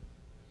taxonomy.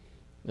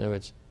 In other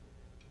words,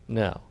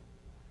 no.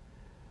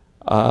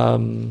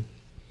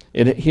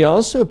 He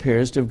also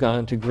appears to have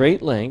gone to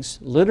great lengths,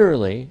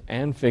 literally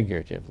and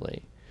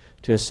figuratively,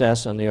 to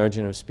assess on the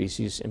origin of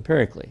species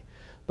empirically,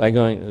 by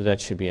going,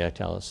 that should be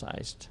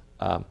italicized,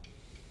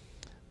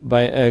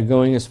 by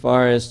going as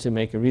far as to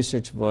make a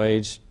research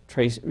voyage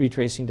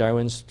retracing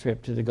Darwin's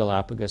trip to the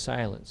Galapagos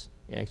Islands.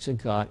 He actually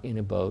got in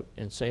a boat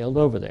and sailed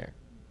over there.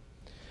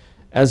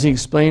 As he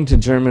explained to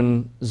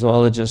German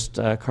zoologist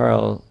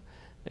Karl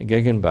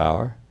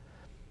Gegenbauer,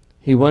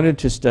 He wanted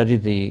to study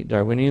the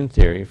Darwinian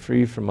theory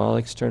free from all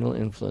external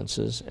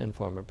influences and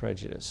former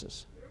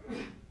prejudices.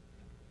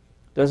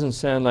 Doesn't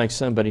sound like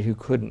somebody who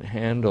couldn't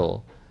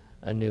handle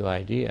a new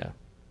idea.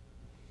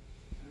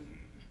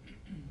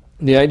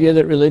 The idea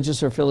that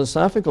religious or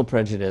philosophical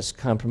prejudice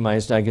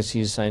compromised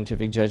Agassiz's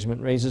scientific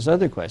judgment raises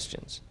other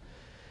questions.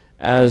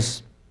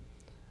 As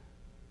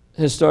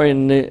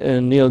historian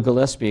Neil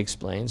Gillespie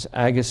explains,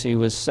 Agassiz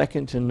was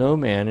second to no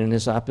man in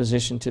his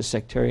opposition to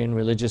sectarian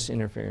religious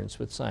interference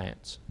with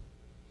science.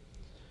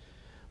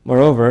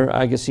 Moreover,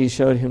 Agassiz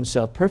showed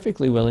himself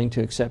perfectly willing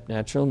to accept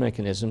natural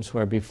mechanisms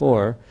where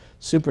before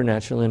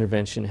supernatural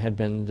intervention had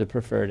been the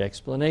preferred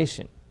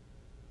explanation.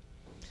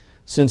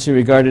 Since he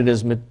regarded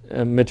as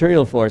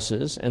material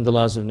forces and the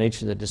laws of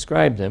nature that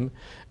described them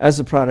as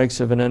the products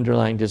of an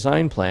underlying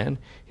design plan,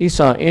 he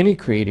saw any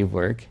creative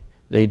work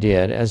they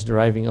did as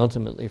deriving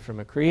ultimately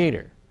from a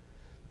creator.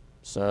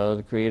 So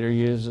the creator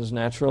uses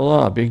natural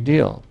law, big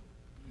deal.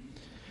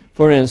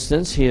 For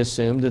instance, he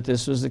assumed that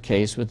this was the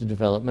case with the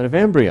development of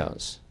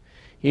embryos.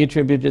 He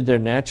attributed their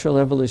natural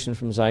evolution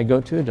from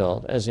zygote to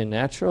adult as a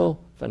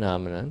natural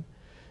phenomenon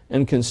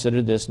and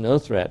considered this no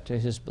threat to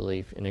his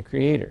belief in a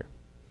creator.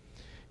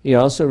 He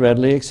also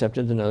readily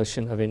accepted the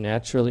notion of a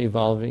naturally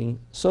evolving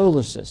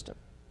solar system.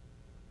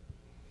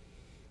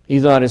 He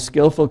thought a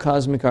skillful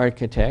cosmic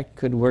architect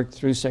could work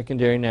through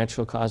secondary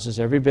natural causes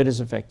every bit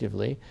as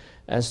effectively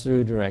as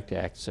through direct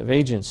acts of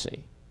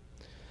agency.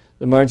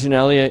 The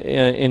marginalia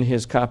in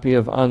his copy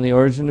of On the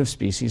Origin of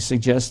Species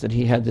suggests that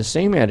he had the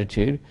same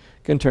attitude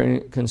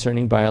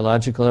concerning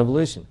biological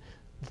evolution.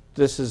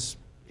 This is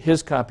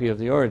his copy of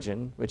The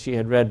Origin, which he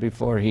had read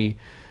before he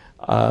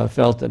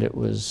felt that it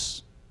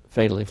was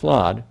fatally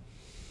flawed.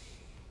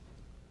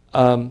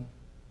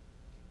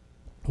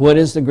 What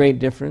is the great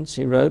difference,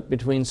 he wrote,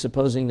 between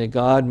supposing that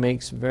God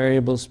makes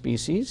variable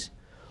species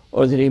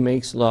or that he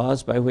makes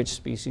laws by which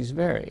species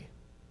vary?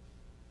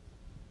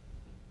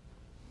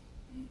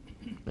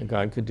 And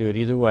God could do it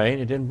either way,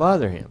 and it didn't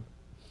bother him.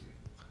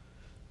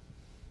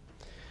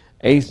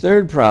 A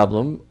third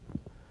problem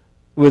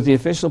with the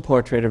official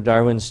portrait of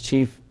Darwin's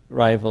chief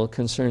rival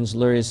concerns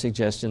Lurie's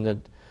suggestion that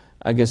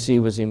Agassiz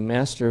was a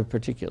master of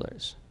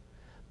particulars,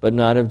 but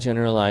not of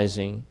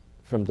generalizing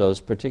from those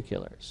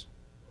particulars.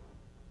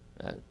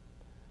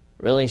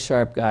 Really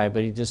sharp guy,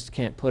 but he just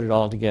can't put it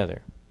all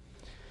together.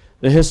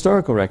 The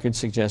historical record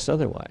suggests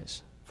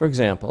otherwise. For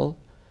example,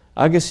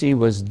 Agassiz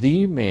was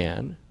the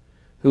man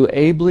who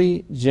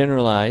ably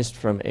generalized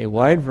from a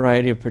wide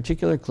variety of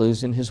particular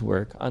clues in his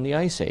work on the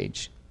Ice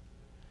Age,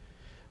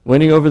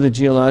 winning over the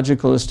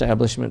geological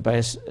establishment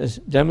by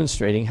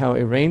demonstrating how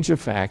a range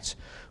of facts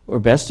were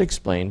best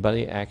explained by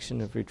the action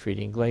of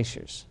retreating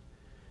glaciers.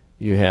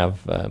 You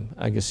have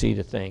Agassiz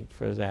to thank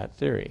for that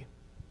theory.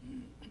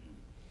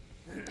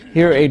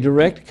 Here, a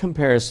direct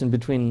comparison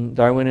between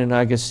Darwin and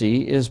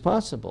Agassiz is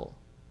possible.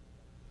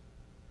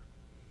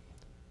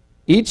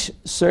 Each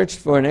searched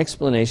for an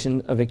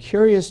explanation of a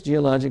curious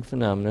geologic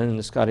phenomenon in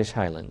the Scottish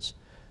Highlands,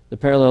 the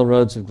parallel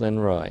roads of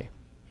Glenroy.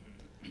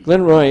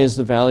 Glenroy is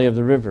the valley of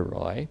the River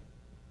Roy,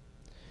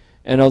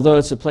 and although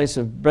it's a place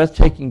of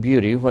breathtaking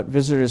beauty, what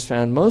visitors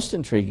found most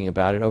intriguing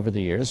about it over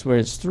the years were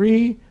its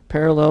 3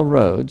 parallel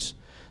roads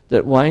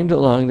that wind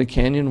along the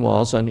canyon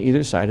walls on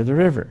either side of the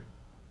river.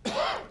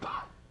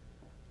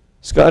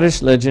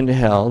 Scottish legend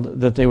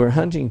held that they were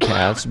hunting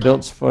paths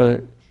built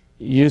for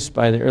use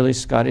by the early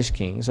Scottish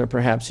kings, or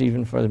perhaps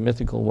even for the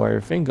mythical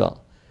warrior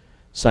Fingal.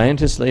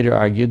 Scientists later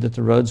argued that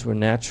the roads were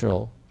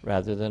natural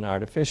rather than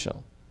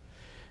artificial.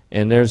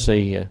 And there's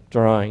a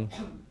drawing,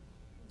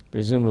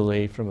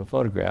 presumably from a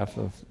photograph,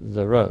 of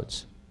the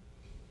roads.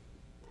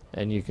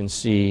 And you can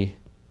see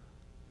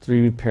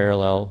 3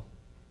 parallel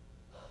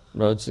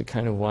roads that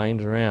kind of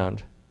wind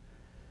around.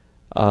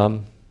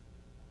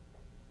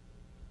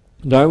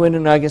 Darwin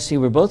and Agassiz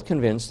were both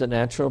convinced that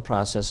natural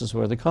processes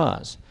were the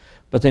cause,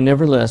 but they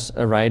nevertheless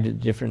arrived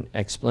at different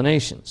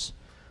explanations.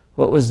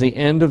 What was the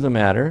end of the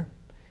matter?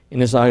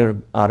 In his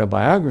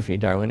autobiography,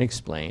 Darwin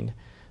explained,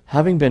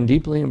 having been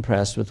deeply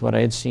impressed with what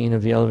I had seen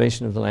of the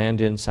elevation of the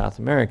land in South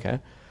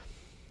America,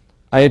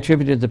 I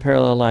attributed the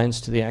parallel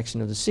lines to the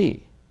action of the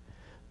sea.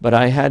 But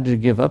I had to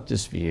give up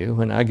this view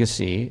when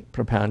Agassiz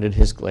propounded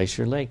his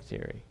glacier lake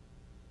theory.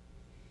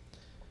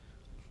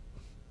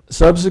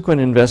 Subsequent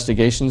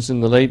investigations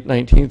in the late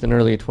 19th and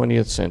early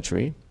 20th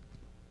century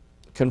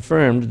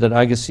confirmed that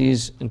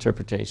Agassiz's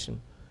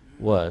interpretation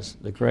was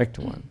the correct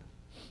one.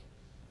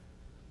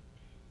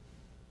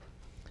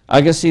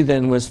 Agassiz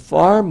then was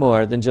far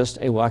more than just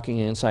a walking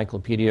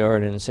encyclopedia or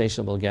an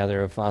insatiable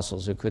gatherer of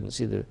fossils who couldn't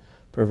see the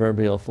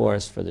proverbial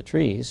forest for the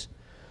trees.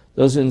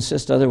 Those who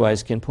insist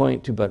otherwise can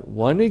point to but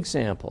one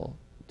example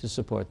to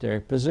support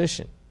their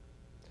position,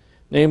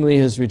 namely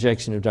his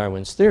rejection of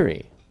Darwin's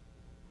theory.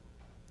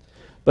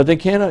 But they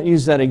cannot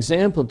use that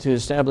example to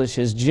establish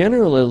his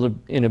general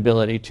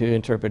inability to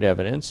interpret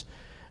evidence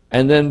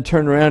and then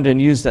turn around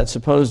and use that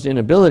supposed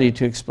inability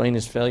to explain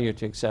his failure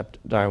to accept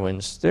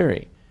Darwin's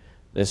theory.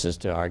 This is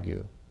to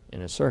argue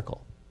in a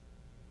circle.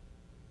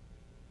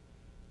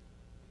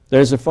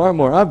 There's a far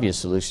more obvious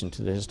solution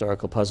to the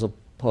historical puzzle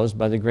posed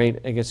by the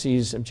great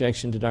Agassiz's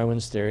objection to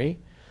Darwin's theory,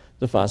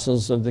 the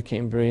fossils of the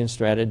Cambrian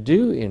strata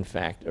do, in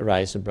fact,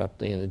 arise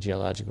abruptly in the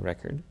geological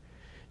record,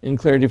 in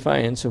clear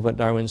defiance of what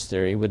Darwin's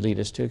theory would lead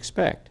us to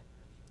expect.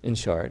 In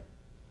short,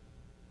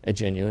 a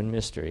genuine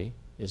mystery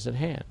is at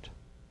hand.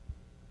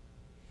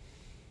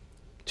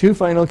 Two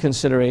final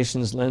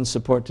considerations lend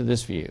support to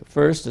this view.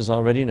 First, as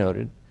already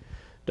noted,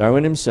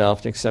 Darwin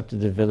himself accepted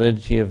the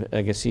validity of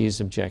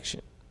Agassiz's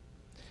objection.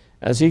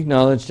 As he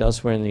acknowledged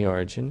elsewhere in The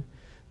Origin,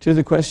 to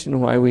the question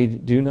why we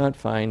do not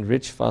find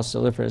rich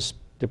fossiliferous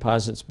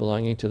deposits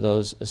belonging to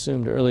those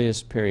assumed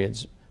earliest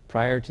periods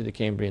prior to the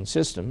Cambrian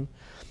system,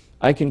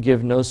 I can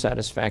give no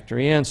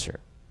satisfactory answer.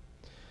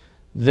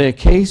 The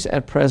case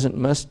at present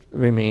must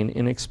remain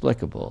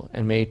inexplicable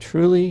and may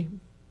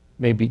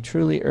be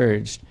truly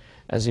urged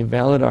as a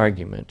valid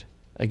argument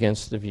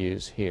against the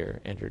views here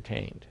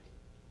entertained.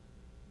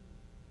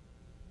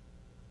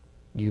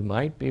 You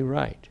might be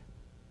right.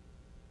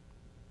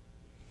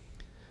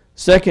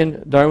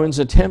 Second, Darwin's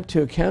attempt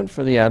to account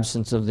for the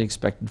absence of the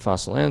expected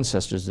fossil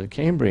ancestors of the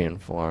Cambrian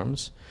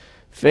forms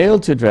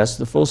failed to address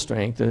the full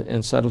strength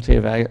and subtlety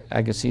of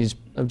Agassiz's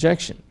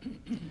objection.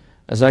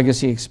 As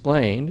Agassiz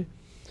explained,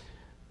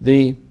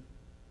 the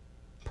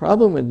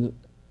problem with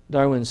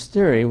Darwin's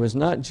theory was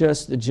not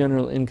just the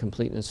general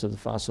incompleteness of the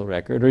fossil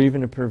record or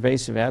even a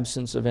pervasive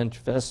absence of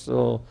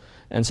ancestral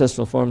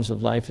forms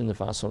of life in the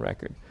fossil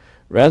record.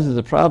 Rather,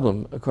 the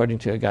problem, according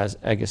to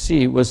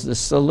Agassiz, was the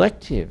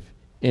selective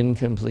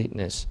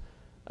incompleteness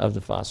of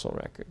the fossil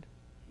record.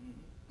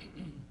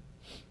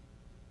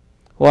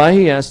 Why,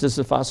 he asked, does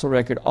the fossil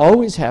record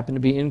always happen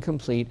to be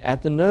incomplete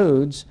at the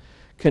nodes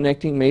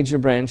connecting major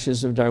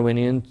branches of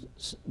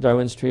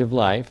Darwin's tree of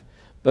life,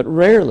 but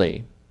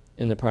rarely,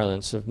 in the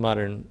parlance of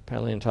modern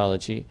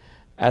paleontology,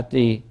 at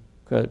the,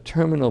 quote,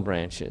 terminal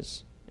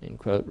branches, end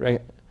quote,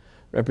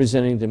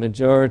 representing the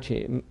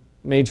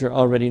major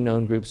already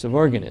known groups of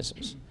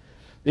organisms.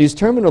 These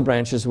terminal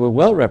branches were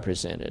well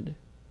represented,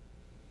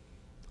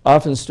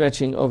 often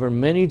stretching over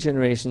many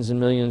generations and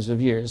millions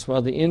of years,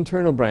 while the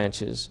internal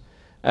branches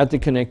at the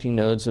connecting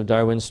nodes of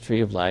Darwin's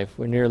tree of life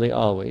were nearly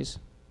always,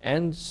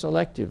 and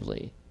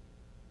selectively,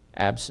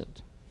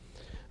 absent.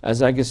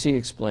 As Agassiz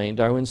explained,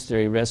 Darwin's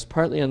theory rests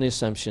partly on the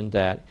assumption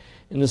that,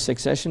 in the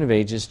succession of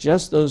ages,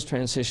 just those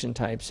transition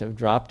types have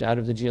dropped out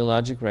of the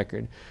geologic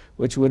record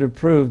which would have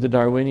proved the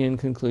Darwinian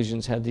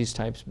conclusions had these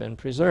types been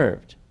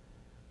preserved.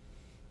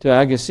 To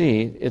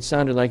Agassiz, it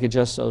sounded like a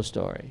just-so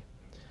story,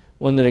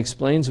 one that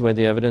explains away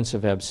the evidence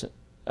of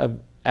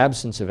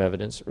absence of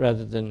evidence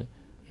rather than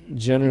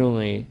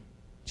genuinely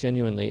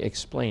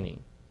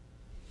explaining.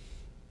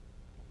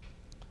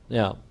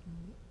 Now,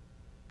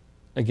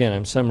 again,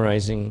 I'm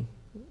summarizing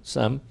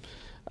some.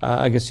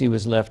 Agassiz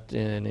was left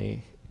in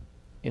a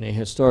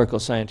historical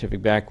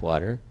scientific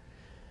backwater,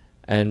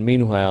 and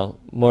meanwhile,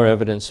 more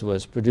evidence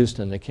was produced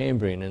on the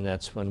Cambrian, and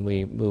that's when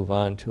we move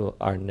on to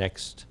our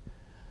next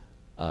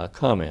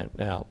comment.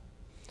 Now,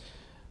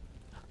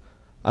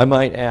 I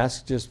might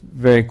ask just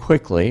very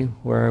quickly,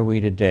 where are we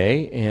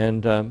today?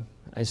 And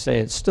I say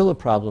it's still a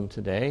problem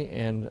today,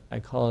 and I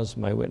call as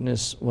my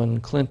witness one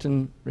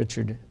Clinton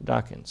Richard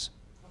Dawkins.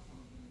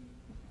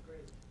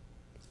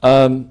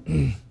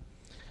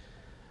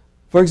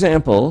 For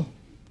example,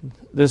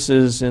 this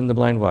is in The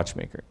Blind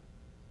Watchmaker.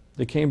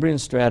 The Cambrian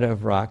strata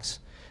of rocks,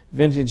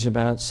 vintage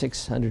about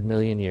 600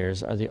 million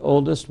years, are the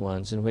oldest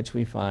ones in which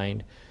we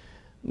find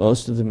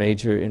most of the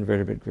major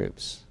invertebrate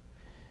groups.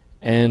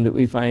 And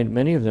we find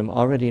many of them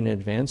already in an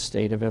advanced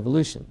state of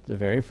evolution, the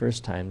very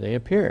first time they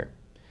appear.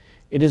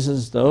 It is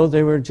as though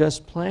they were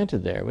just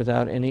planted there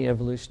without any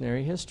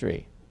evolutionary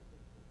history.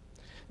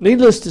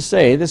 Needless to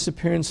say, this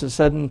appearance of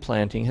sudden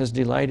planting has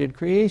delighted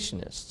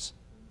creationists.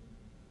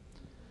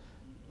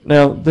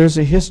 Now, there's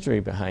a history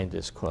behind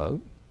this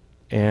quote,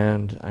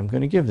 and I'm going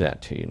to give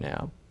that to you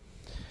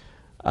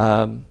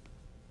now.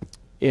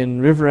 In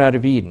River Out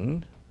of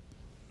Eden,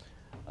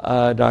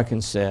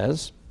 Dawkins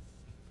says,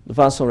 the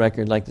fossil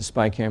record, like the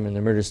spy camera and the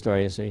murder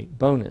story, is a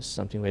bonus,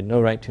 something we had no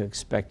right to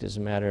expect as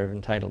a matter of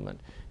entitlement.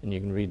 And you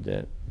can read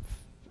the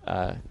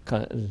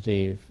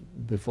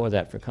before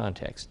that for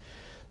context.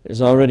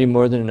 There's already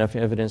more than enough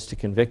evidence to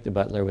convict the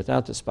butler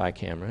without the spy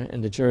camera,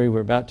 and the jury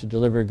were about to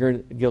deliver a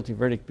guilty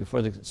verdict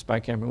before the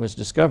spy camera was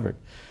discovered.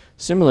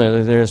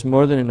 Similarly, there is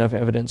more than enough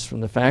evidence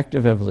from the fact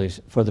of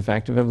evolution, for the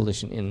fact of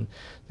evolution in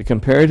the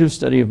comparative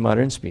study of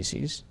modern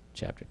species,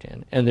 Chapter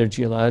 10, and their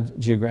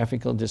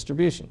geographical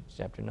distribution,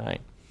 Chapter 9.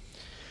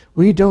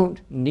 We don't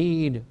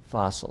need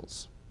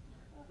fossils.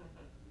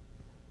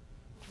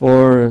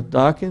 For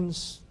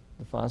Dawkins,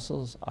 the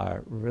fossils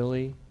are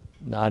really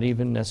not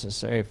even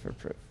necessary for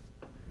proof.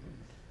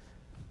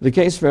 The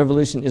case for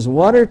evolution is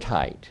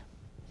watertight,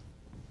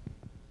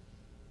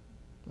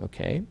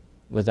 okay,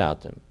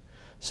 without them.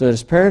 So it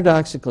is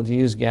paradoxical to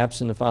use gaps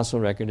in the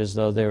fossil record as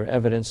though they were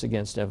evidence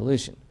against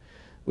evolution.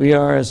 We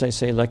are, as I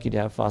say, lucky to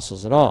have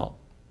fossils at all.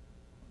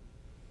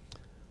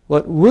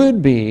 What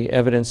would be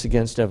evidence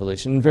against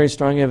evolution, and very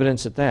strong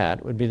evidence at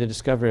that, would be the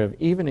discovery of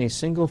even a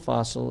single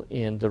fossil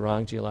in the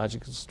wrong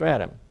geological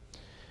stratum.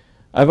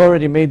 I've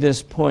already made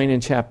this point in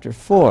Chapter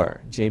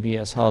 4.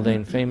 J.B.S.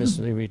 Haldane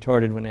famously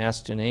retorted when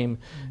asked to name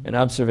an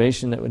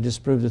observation that would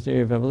disprove the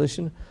theory of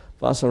evolution: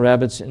 fossil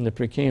rabbits in the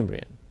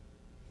Precambrian.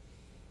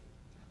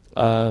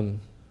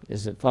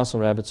 Is it fossil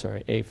rabbits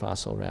or a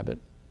fossil rabbit?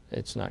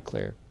 It's not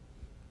clear.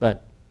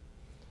 But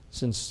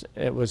since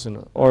it was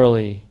an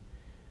orally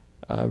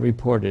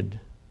reported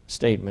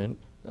statement,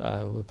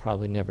 we'll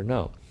probably never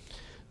know.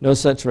 No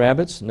such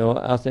rabbits, no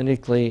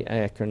authentically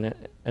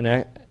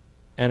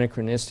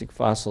anachronistic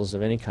fossils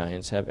of any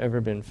kinds have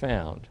ever been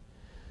found.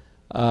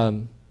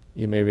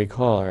 You may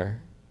recall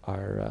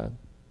our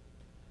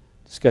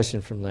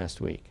discussion from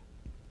last week.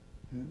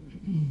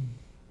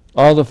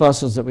 All the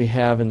fossils that we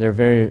have, and they're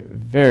very,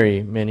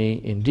 very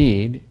many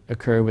indeed,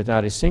 occur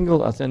without a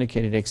single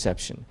authenticated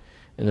exception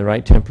in the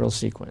right temporal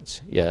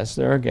sequence. Yes,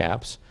 there are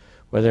gaps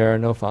where there are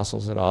no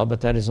fossils at all,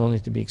 but that is only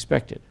to be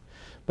expected.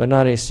 But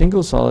not a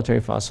single solitary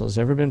fossil has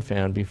ever been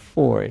found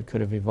before it could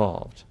have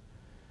evolved.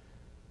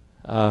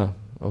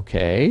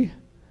 Okay,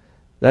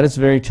 that is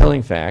a very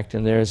telling fact,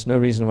 and there is no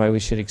reason why we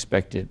should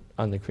expect it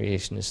on the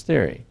creationist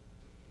theory.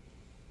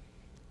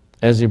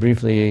 As he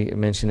briefly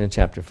mentioned in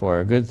Chapter 4,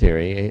 a good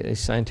theory, a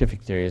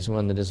scientific theory, is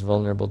one that is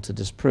vulnerable to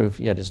disproof,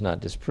 yet is not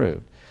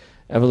disproved.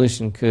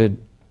 Evolution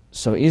could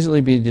so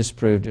easily be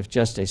disproved if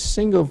just a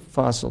single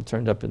fossil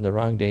turned up in the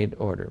wrong date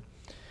order.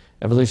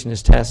 Evolution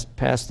has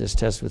passed this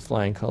test with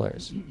flying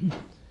colors.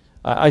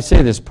 I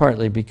say this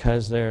partly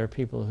because there are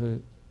people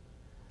who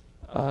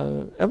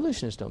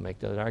evolutionists don't make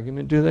that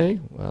argument, do they?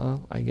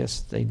 Well, I guess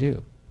they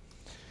do.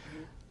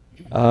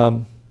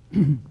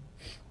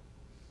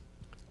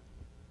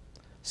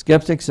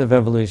 Skeptics of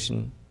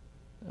evolution,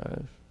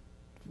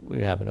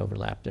 we have an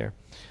overlap there,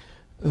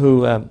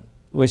 who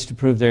wish to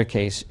prove their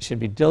case should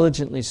be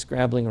diligently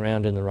scrabbling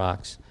around in the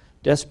rocks,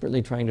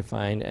 desperately trying to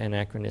find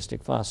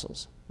anachronistic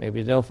fossils.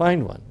 Maybe they'll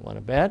find one. Want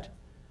to bet?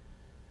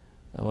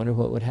 I wonder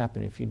what would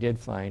happen if you did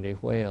find a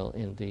whale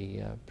in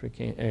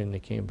the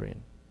Cambrian.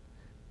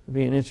 It would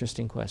be an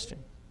interesting question.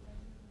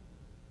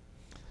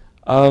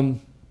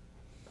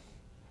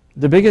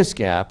 The biggest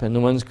gap, and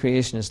the ones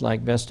creationists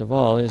like best of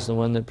all, is the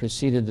one that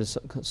preceded the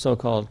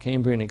so-called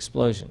Cambrian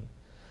explosion.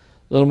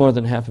 A little more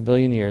than 500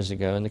 million years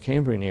ago, in the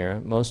Cambrian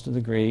era, most of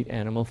the great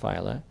animal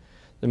phyla,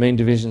 the main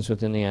divisions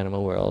within the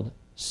animal world,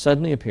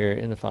 suddenly appear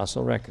in the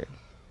fossil record.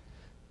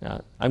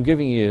 Now, I'm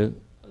giving you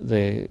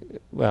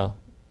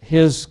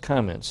his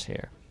comments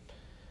here.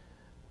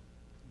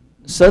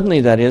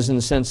 Suddenly, that is, in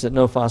the sense that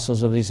no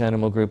fossils of these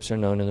animal groups are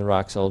known in the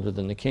rocks older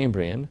than the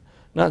Cambrian.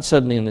 Not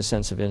suddenly in the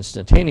sense of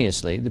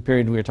instantaneously. The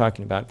period we're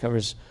talking about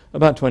covers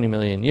about 20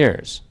 million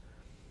years.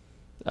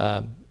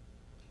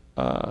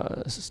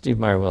 Steve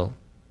Meyer will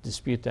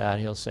dispute that.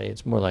 He'll say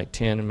it's more like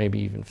 10 and maybe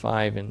even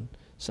 5 in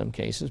some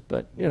cases,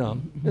 but you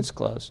know, it's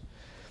close.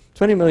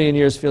 20 million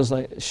years feels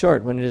like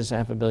short when it is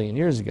 500 million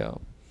years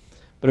ago.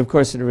 But of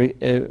course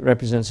it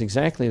represents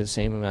exactly the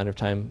same amount of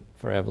time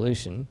for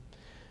evolution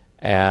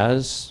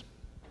as,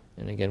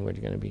 and again we're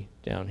going to be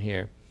down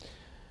here,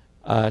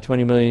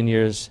 20 million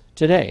years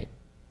today.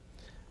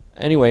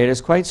 Anyway, it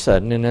is quite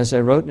sudden, and as I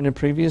wrote in a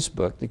previous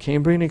book, the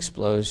Cambrian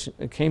explosion,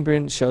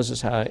 Cambrian shows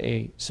us how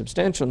a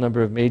substantial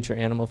number of major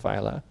animal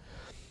phyla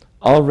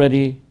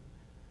already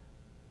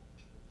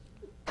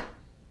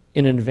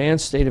in an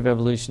advanced state of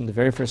evolution the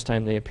very first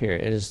time they appear.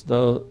 It is as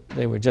though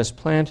they were just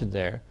planted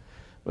there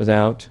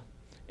without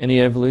any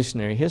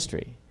evolutionary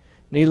history.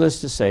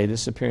 Needless to say,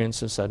 this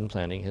appearance of sudden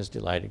planting has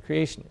delighted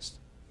creationists.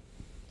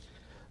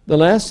 The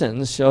last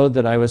sentence showed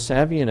that I was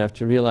savvy enough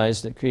to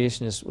realize that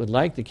creationists would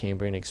like the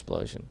Cambrian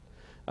explosion.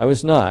 I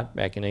was not,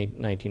 back in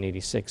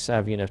 1986,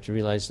 savvy enough to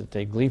realize that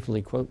they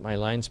gleefully quote my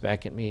lines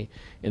back at me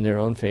in their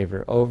own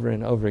favor over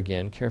and over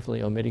again,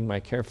 carefully omitting my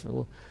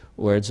careful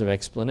words of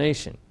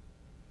explanation.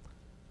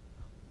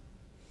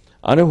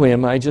 On a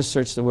whim, I just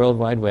searched the World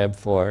Wide Web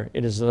for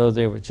it as though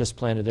they were just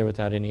planted there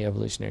without any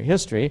evolutionary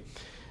history.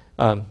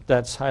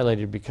 That's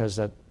highlighted because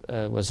that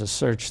was a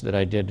search that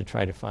I did to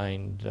try to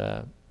find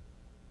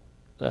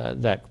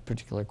that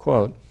particular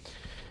quote,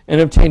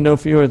 and obtained no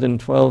fewer than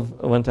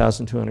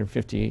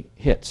 1,250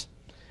 hits.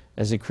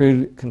 As a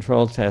crude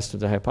control test of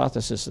the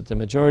hypothesis that the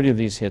majority of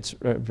these hits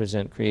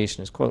represent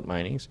creationist quote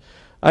minings,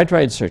 I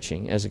tried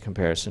searching as a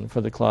comparison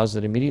for the clause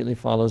that immediately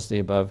follows the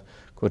above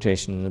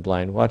quotation in The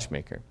Blind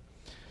Watchmaker.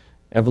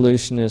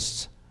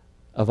 Evolutionists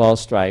of all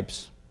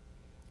stripes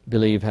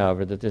believe,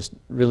 however, that this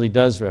really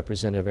does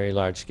represent a very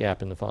large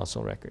gap in the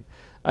fossil record.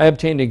 I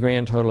obtained a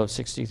grand total of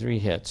 63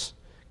 hits,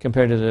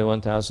 compared to the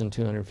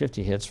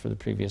 1,250 hits for the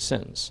previous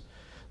sentence.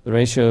 The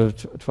ratio of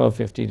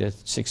 1250 to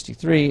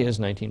 63 is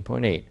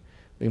 19.8.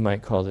 We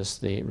might call this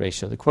the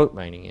ratio of the quote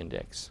mining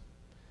index.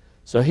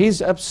 So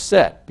he's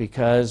upset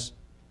because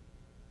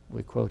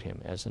we quote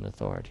him as an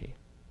authority.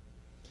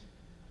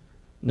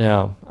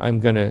 Now,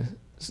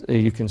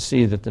 you can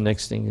see that the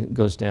next thing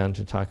goes down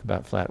to talk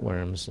about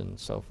flatworms and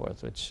so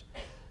forth, which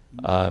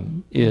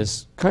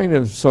is kind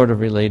of sort of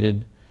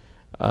related,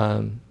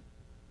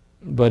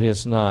 but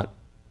is not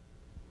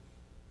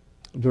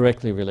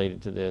directly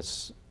related to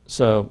this.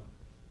 So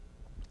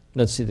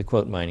let's see the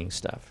quote mining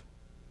stuff.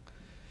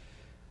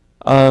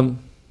 Well,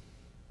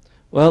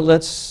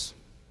 let's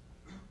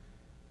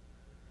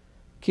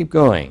keep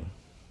going.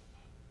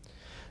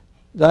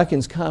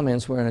 Dawkins'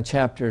 comments were in a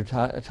chapter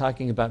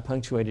talking about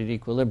punctuated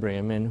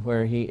equilibrium, and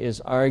where he is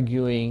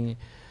arguing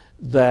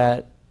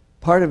that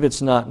part of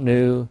it's not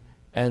new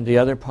and the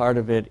other part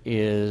of it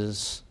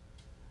is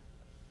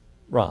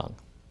wrong.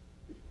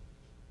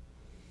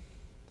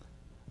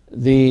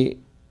 The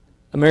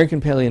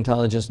American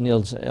paleontologists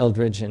Neil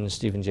Eldridge and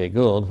Stephen Jay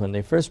Gould, when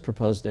they first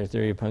proposed their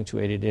theory of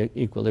punctuated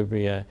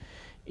equilibria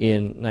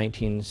in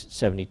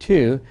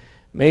 1972,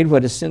 made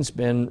what has since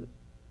been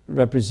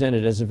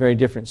represented as a very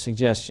different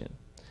suggestion.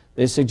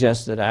 They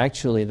suggest that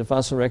actually the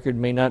fossil record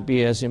may not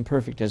be as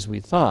imperfect as we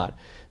thought.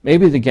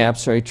 Maybe the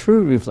gaps are a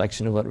true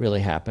reflection of what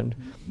really happened,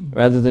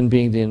 rather than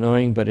being the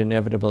annoying but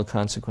inevitable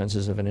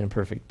consequences of an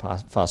imperfect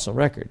fossil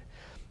record.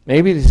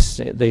 Maybe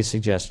they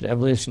suggested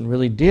evolution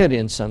really did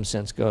in some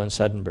sense go in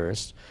sudden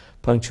bursts,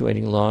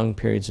 punctuating long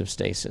periods of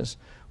stasis,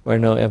 where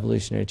no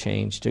evolutionary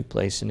change took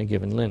place in a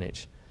given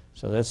lineage.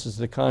 So this is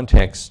the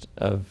context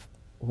of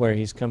where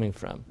he's coming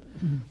from.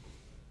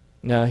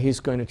 Now he's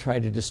going to try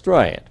to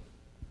destroy it.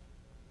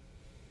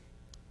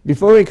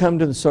 Before we come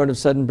to the sort of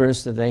sudden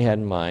bursts that they had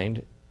in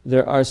mind,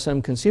 there are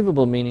some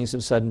conceivable meanings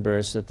of sudden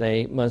bursts that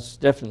they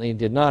most definitely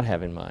did not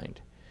have in mind.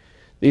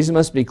 These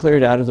must be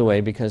cleared out of the way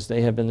because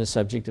they have been the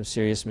subject of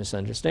serious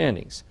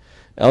misunderstandings.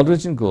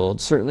 Eldridge and Gould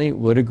certainly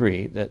would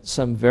agree that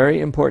some very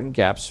important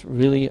gaps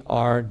really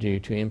are due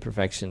to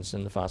imperfections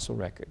in the fossil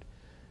record,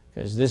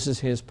 because this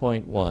is his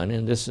point one,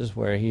 and this is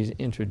where he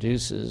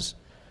introduces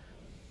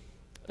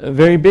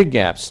very big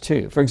gaps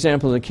too. For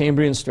example, the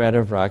Cambrian strata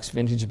of rocks,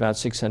 vintage about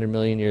 600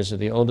 million years, are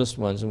the oldest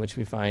ones in which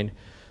we find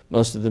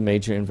most of the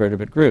major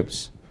invertebrate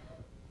groups.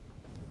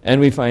 And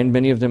we find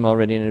many of them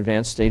already in an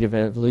advanced state of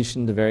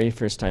evolution the very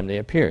first time they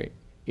appear.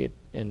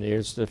 And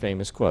here's the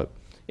famous quote: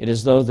 "It is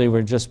as though they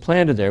were just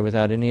planted there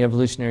without any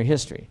evolutionary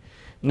history.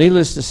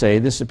 Needless to say,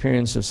 this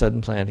appearance of sudden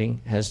planting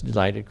has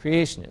delighted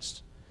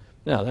creationists."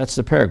 Now, that's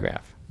the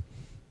paragraph.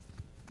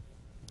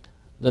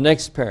 The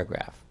next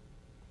paragraph.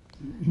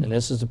 And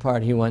this is the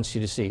part he wants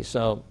you to see.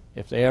 So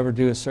if they ever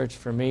do a search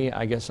for me,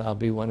 I guess I'll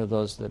be one of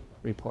those that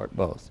report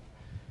both.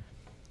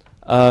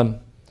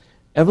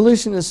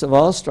 Evolutionists of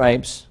all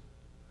stripes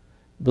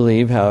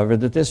believe, however,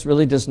 that this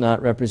really does not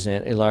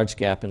represent a large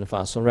gap in the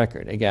fossil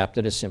record, a gap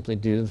that is simply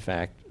due to the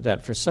fact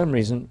that for some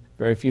reason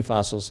very few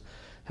fossils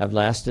have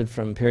lasted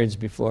from periods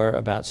before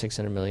about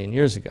 600 million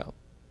years ago.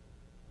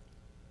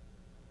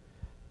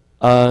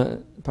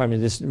 Pardon me,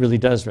 this really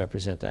does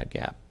represent that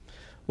gap.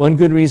 One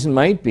good reason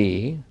might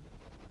be,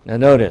 now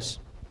notice,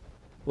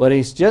 what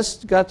he's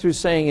just got through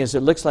saying is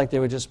it looks like they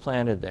were just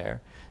planted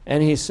there.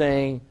 And he's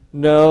saying,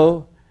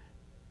 no,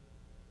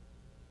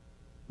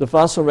 the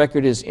fossil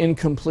record is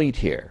incomplete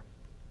here.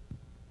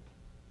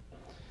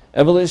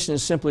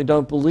 Evolutionists simply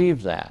don't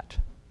believe that.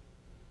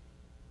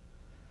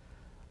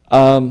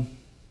 One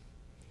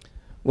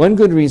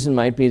good reason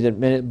might be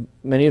that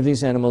many of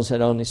these animals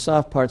had only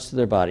soft parts to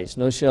their bodies,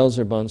 no shells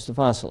or bones to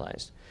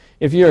fossilize.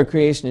 If you're a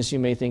creationist, you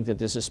may think that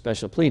this is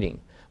special pleading.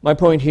 My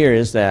point here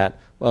is that,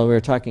 while we're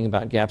talking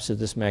about gaps of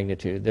this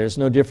magnitude, there's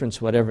no difference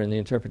whatever in the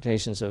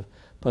interpretations of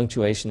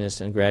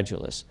punctuationists and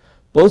gradualists.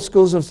 Both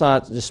schools of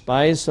thought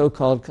despise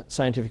so-called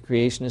scientific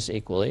creationists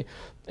equally,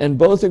 and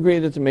both agree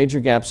that the major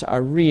gaps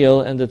are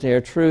real and that they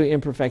are true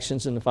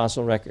imperfections in the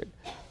fossil record.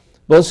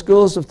 Both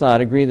schools of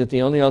thought agree that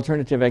the only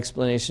alternative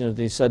explanation of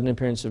the sudden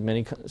appearance of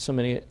so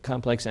many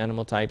complex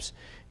animal types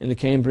in the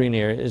Cambrian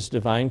era is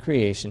divine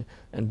creation,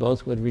 and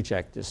both would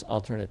reject this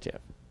alternative.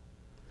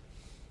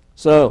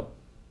 So,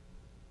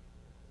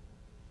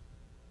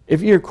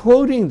 if you're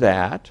quoting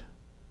that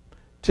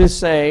to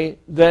say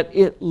that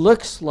it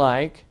looks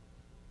like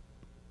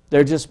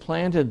they're just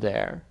planted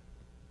there,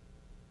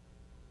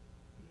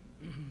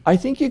 I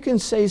think you can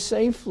say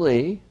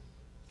safely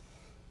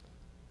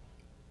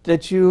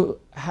that you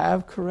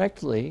have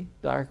correctly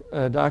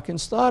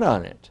Dawkins' thought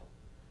on it.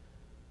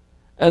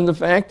 And the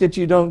fact that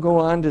you don't go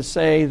on to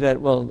say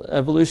that, well,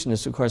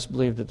 evolutionists, of course,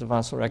 believe that the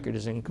fossil record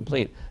is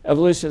incomplete.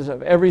 Evolutionists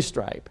of every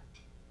stripe,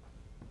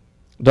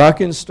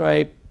 Dawkins'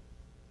 stripe,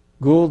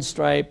 Gould's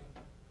stripe,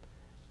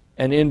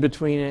 and in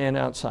between and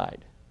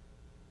outside.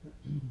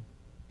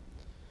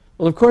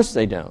 Well, of course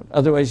they don't.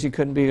 Otherwise, you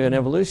couldn't be an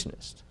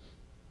evolutionist.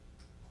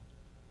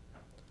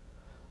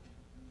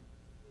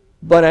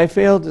 But I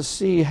failed to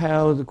see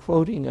how the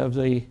quoting of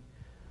the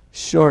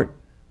short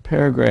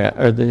paragraph,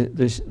 or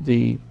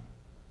that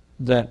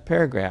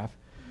paragraph,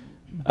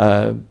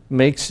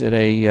 makes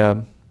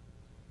it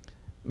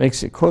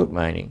quote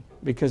mining,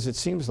 because it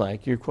seems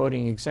like you're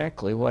quoting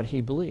exactly what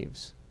he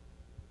believes.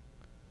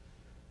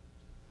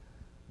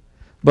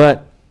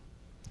 But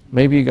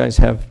maybe you guys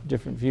have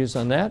different views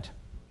on that,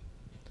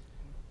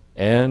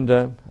 and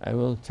I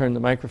will turn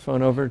the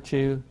microphone over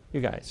to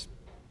you guys.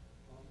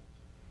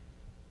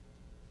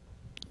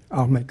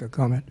 I'll make a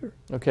comment.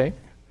 Okay.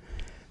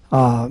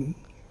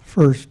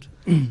 First,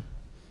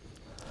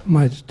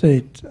 might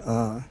state,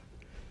 I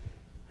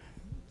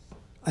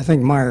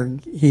think Meyer,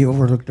 he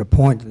overlooked a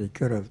point that he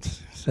could have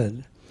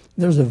said.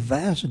 There's a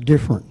vast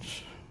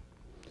difference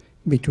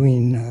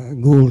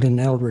between Gould and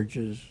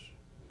Eldridge's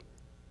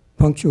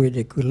punctuate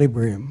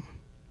equilibrium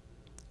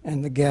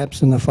and the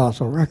gaps in the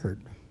fossil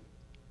record.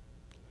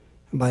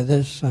 And by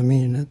this, I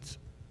mean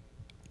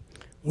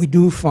we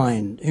do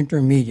find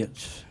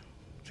intermediates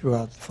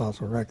throughout the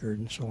fossil record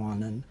and so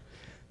on, and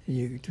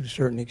you, to a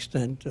certain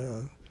extent,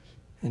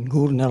 and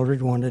Gould and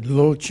Eldridge wanted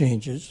little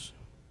changes,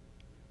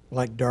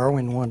 like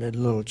Darwin wanted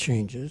little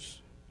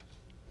changes,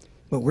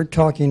 but we're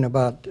talking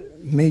about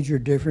major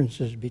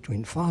differences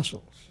between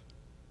fossils.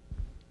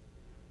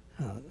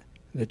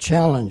 The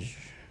challenge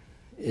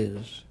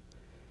is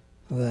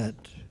that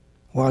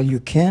while you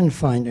can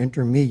find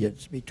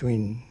intermediates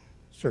between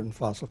certain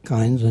fossil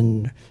kinds,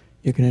 and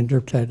you can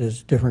interpret that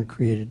as different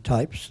created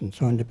types and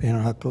so on, depending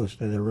on how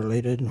closely they're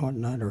related and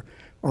whatnot,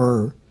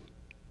 or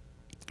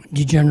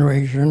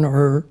degeneration,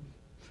 or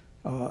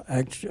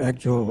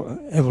actual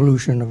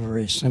evolution of a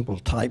very simple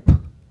type,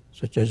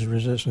 such as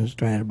resistance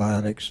to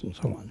antibiotics and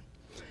so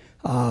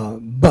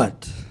on.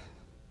 But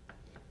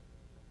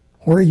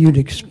where you'd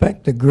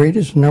expect the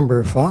greatest number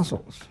of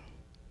fossils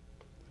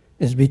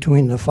is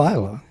between the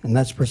phyla, and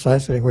that's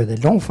precisely where they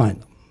don't find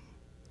them.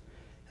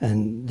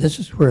 And this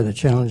is where the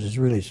challenge is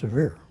really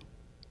severe.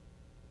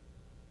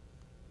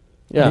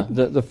 Yeah,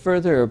 the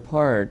further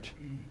apart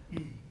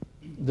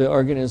the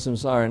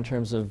organisms are in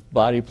terms of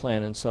body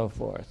plan and so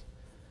forth,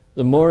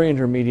 the more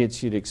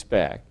intermediates you'd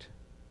expect,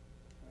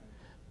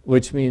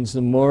 which means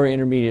the more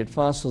intermediate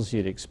fossils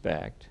you'd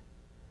expect.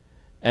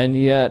 And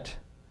yet,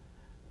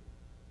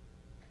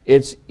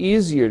 it's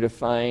easier to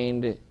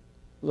find,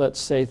 let's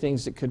say,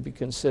 things that could be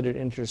considered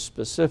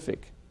interspecific.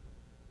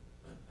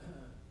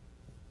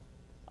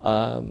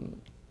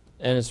 And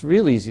it's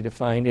real easy to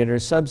find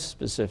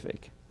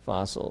intersubspecific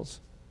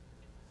fossils.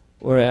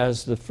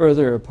 Whereas the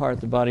further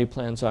apart the body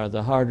plans are,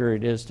 the harder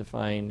it is to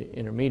find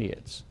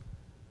intermediates.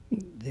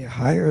 The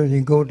higher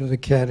you go to the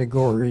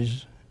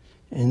categories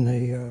in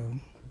the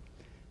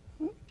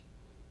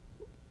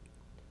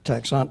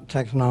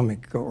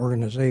taxonomic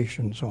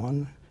organization and so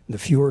on, the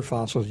fewer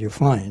fossils you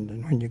find.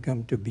 And when you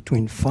come to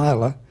between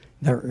phyla,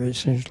 there are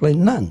essentially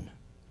none.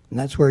 And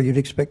that's where you'd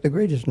expect the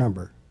greatest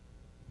number.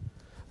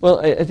 Well,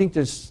 I think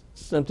there's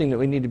something that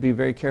we need to be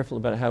very careful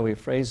about how we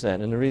phrase that.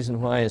 And the reason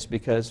why is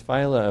because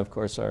phyla, of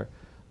course, are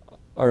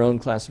our own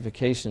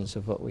classifications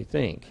of what we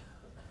think.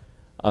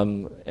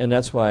 And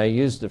that's why I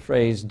use the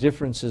phrase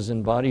differences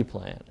in body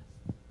plan.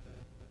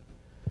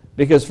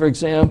 Because, for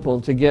example,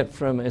 to get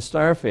from a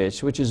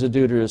starfish, which is a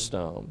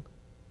deuterostome,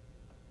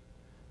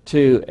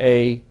 to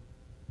a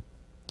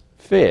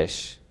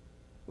fish,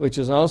 which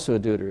is also a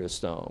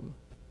deuterostome,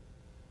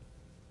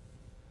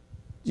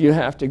 you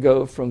have to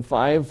go from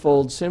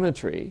five-fold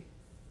symmetry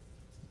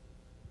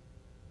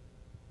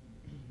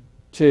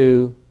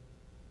to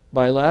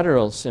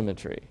bilateral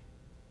symmetry.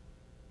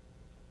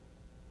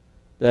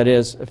 That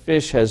is, a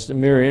fish has the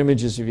mirror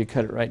images. If you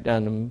cut it right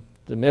down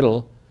the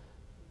middle,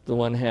 the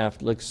one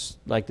half looks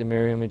like the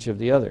mirror image of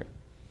the other.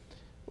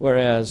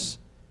 Whereas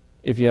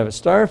if you have a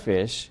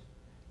starfish,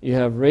 you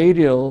have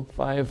radial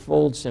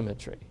five-fold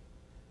symmetry.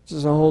 This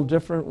is a whole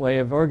different way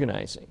of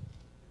organizing.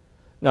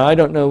 Now, I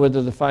don't know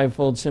whether the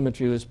five-fold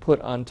symmetry was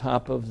put on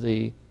top of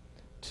the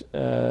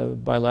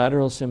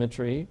bilateral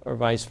symmetry or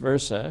vice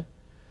versa,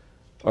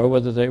 or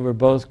whether they were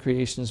both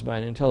creations by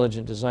an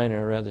intelligent designer.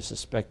 I rather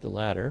suspect the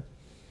latter.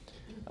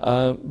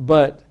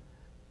 But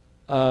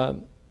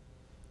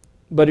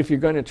if you're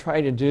going to try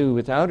to do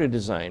without a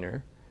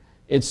designer,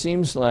 it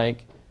seems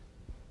like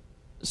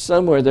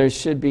somewhere there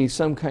should be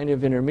some kind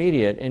of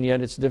intermediate, and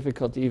yet it's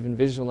difficult to even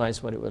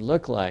visualize what it would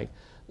look like,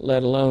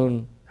 let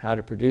alone how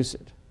to produce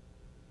it.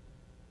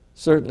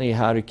 Certainly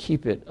how to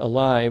keep it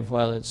alive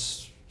while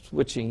it's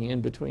switching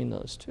in between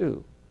those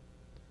two.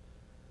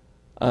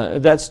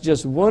 That's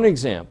just one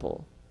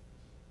example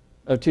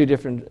of two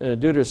different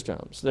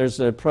deuterostomes. There's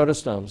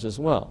protostomes as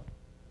well.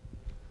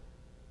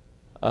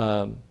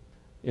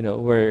 You know,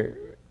 where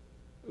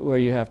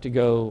you have to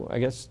go, I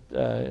guess,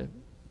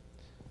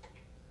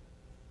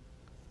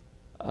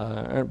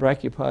 aren't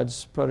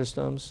brachiopods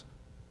protostomes?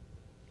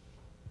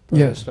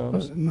 Yes.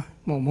 Protostomes?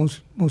 Well,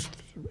 most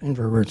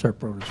invertebrates are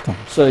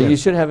protostomes. So yes. you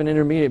should have an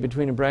intermediate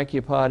between a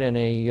brachiopod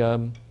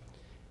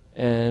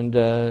and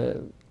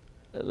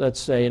let's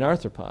say an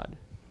arthropod,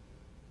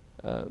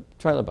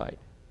 trilobite.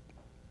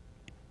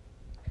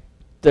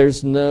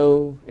 There's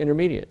no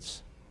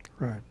intermediates.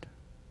 Right.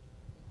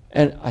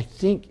 And I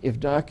think if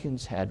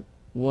Dawkins had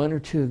one or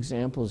two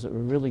examples that were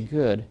really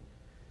good,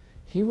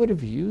 he would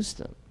have used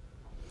them.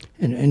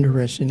 And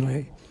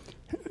interestingly,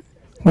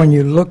 when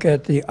you look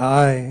at the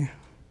eye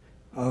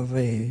of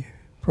a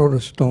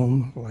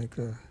protostome like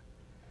a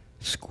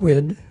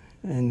squid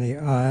and the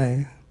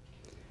eye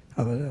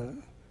of a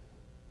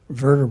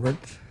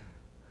vertebrate,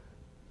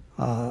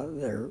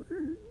 they're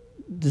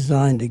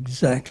designed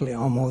exactly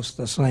almost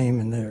the same,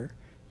 and they're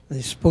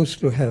supposed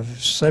to have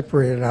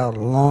separated out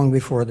long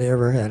before they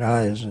ever had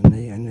eyes in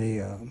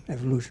the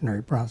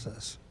evolutionary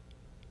process.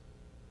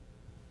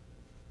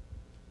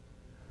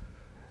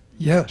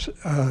 Yes,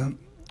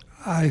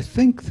 I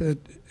think that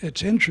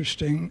it's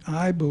interesting.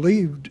 I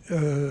believed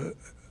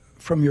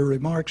from your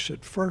remarks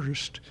at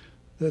first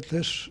that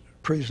this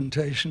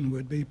presentation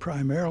would be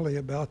primarily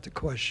about the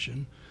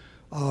question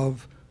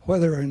of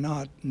whether or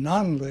not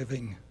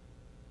non-living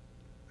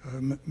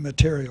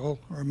material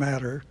or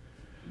matter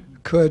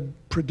could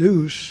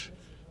produce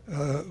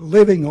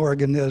living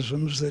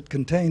organisms that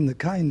contain the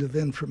kind of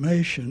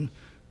information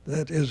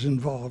that is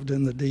involved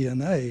in the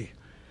DNA.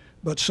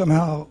 But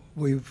somehow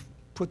we've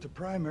put the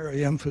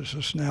primary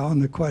emphasis now on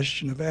the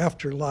question of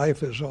after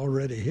life is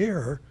already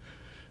here,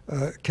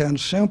 can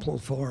simple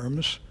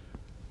forms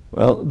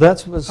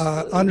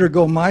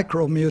undergo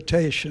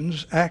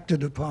micro-mutations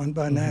acted upon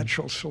by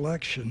natural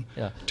selection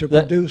to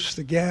produce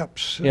the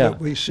gaps that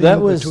we see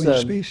between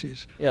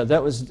species? Yeah,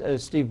 that was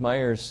Steve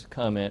Meyer's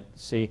comment.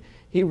 See,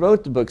 he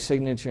wrote the book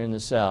Signature in the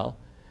Cell,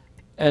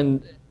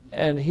 and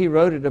he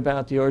wrote it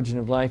about the origin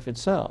of life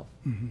itself.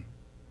 Mm-hmm.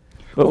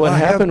 But what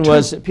happened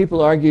was that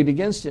people argued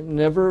against it and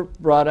never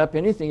brought up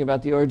anything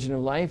about the origin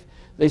of life.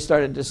 They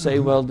started to say,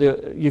 well,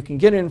 you can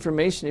get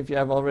information if you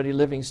have already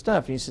living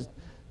stuff. He says,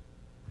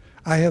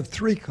 I have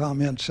 3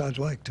 comments I'd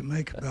like to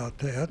make about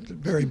that,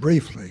 very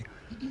briefly.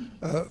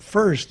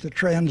 First, the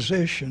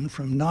transition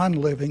from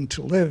non-living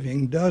to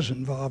living does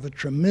involve a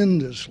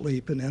tremendous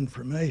leap in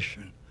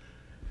information.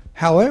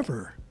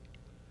 However,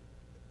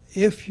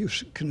 if you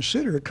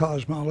consider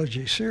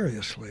cosmology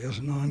seriously as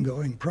an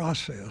ongoing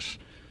process,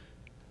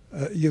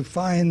 you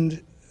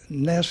find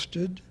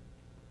nested,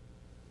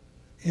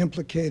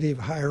 implicative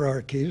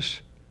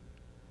hierarchies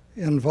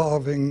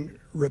involving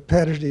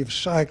repetitive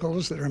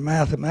cycles that are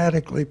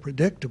mathematically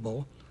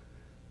predictable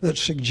that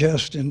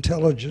suggest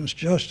intelligence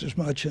just as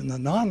much in the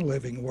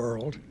non-living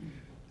world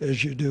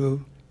as you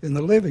do in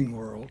the living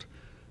world.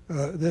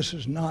 This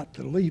is not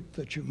the leap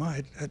that you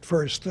might at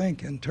first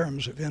think in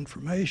terms of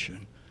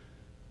information.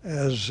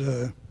 As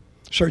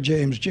Sir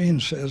James Jean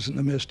says in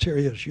The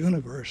Mysterious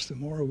Universe, the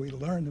more we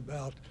learn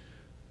about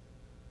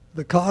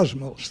the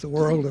cosmos, the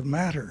world of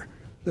matter,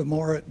 the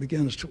more it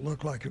begins to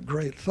look like a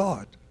great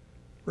thought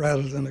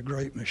rather than a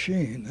great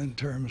machine in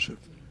terms of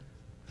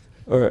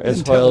or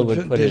as Hoyle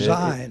would put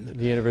design.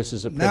 The universe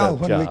is a now,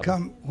 put-up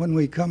job. When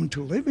we come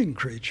to living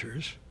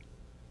creatures,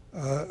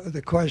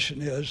 the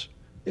question is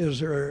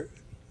there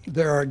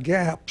are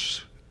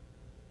gaps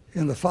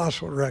in the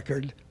fossil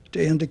record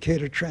to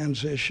indicate a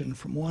transition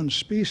from one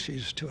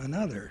species to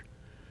another.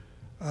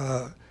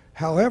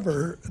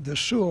 However, the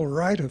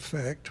Sewell-Wright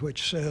effect,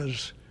 which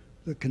says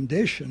the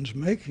conditions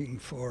making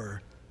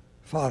for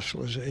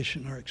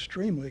fossilization are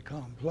extremely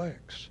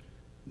complex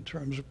in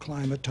terms of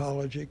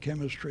climatology,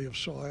 chemistry of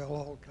soil,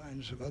 all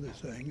kinds of other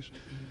things,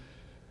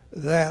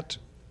 that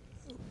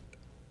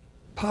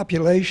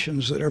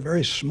populations that are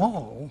very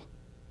small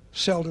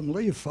seldom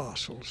leave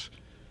fossils.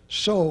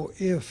 So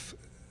if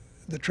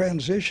the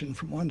transition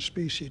from one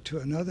species to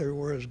another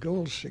were, as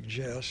Gould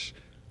suggests,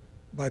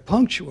 by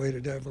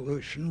punctuated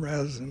evolution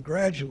rather than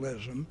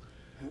gradualism,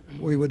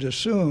 we would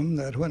assume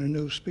that when a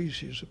new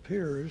species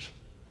appears,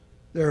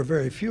 there are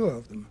very few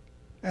of them.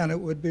 And it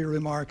would be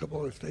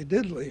remarkable if they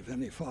did leave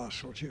any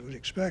fossils. You would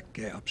expect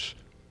gaps.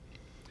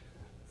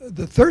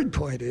 The third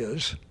point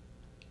is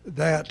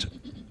that,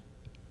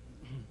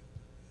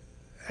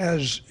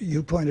 as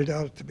you pointed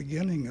out at the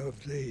beginning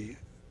of the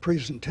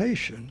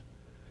presentation,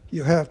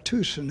 you have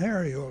 2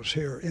 scenarios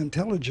here.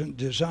 Intelligent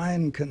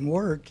design can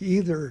work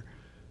either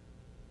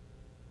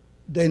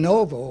de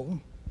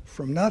novo,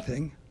 from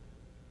nothing,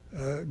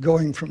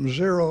 going from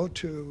 0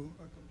 to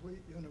a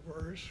complete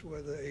universe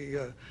with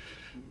a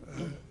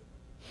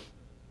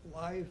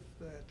life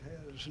that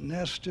has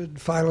nested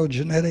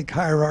phylogenetic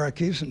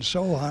hierarchies and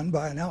so on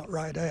by an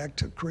outright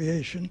act of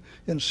creation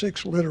in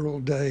 6 literal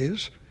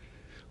days.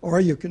 Or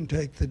you can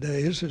take the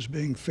days as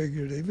being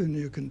figurative and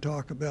you can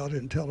talk about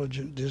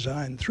intelligent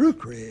design through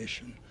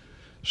creation.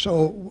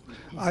 So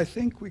I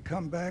think we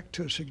come back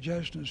to a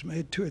suggestion that's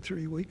made 2 or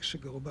 3 weeks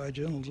ago by a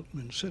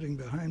gentleman sitting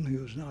behind me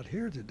who's not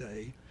here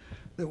today,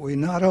 that we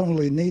not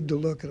only need to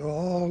look at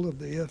all of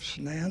the ifs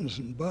and ands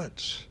and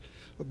buts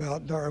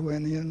about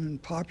Darwinian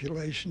and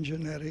population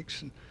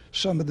genetics and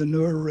some of the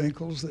newer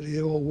wrinkles that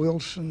E.O.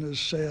 Wilson has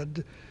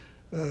said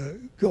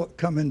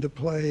come into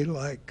play,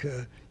 like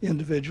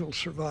individual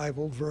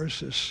survival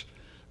versus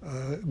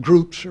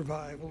group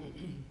survival,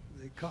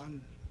 the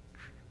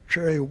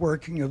contrary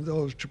working of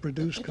those to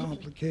produce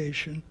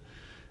complication,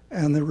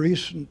 and the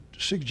recent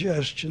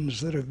suggestions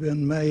that have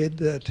been made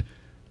that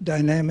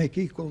dynamic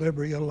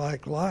equilibria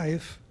like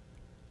life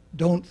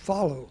don't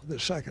follow the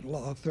second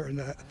law of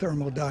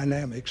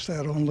thermodynamics.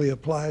 That only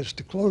applies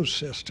to closed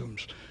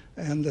systems,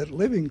 and that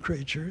living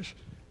creatures,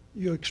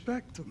 you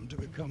expect them to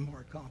become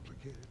more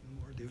complicated and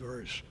more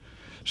diverse.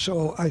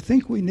 So I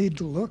think we need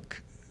to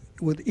look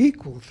with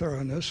equal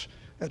thoroughness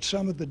at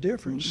some of the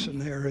different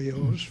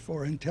scenarios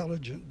for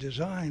intelligent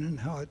design and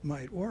how it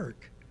might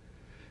work.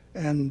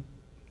 And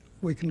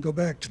we can go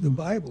back to the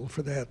Bible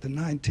for that. The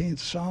 19th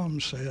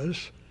Psalm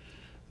says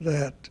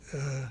that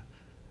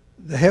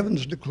the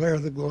heavens declare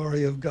the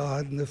glory of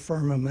God, and the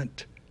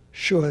firmament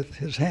sheweth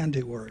his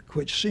handiwork,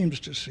 which seems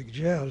to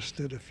suggest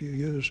that if you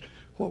use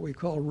what we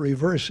call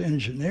reverse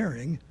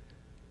engineering,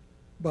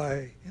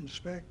 by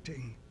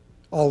inspecting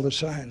all the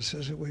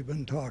sciences that we've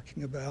been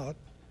talking about,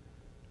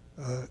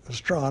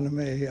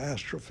 astronomy,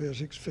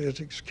 astrophysics,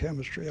 physics,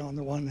 chemistry on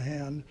the one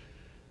hand,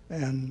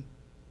 and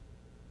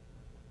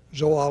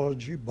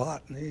zoology,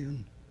 botany,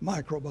 and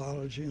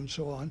microbiology, and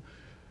so on.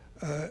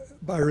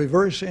 By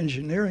reverse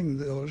engineering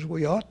those,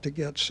 we ought to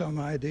get some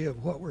idea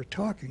of what we're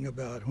talking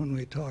about when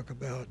we talk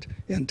about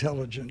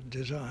intelligent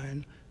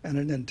design and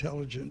an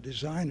intelligent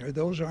designer.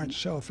 Those aren't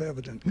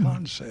self-evident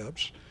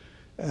concepts,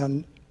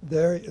 and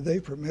they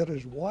permit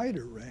as wide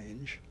a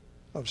range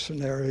of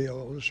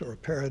scenarios or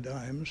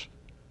paradigms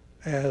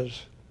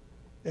as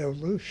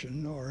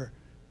evolution or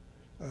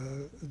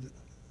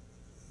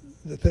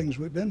the things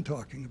we've been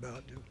talking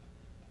about do.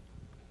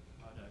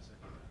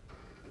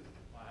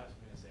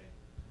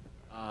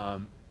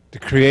 The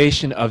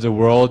creation of the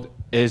world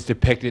is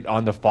depicted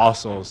on the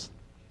fossils,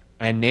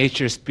 and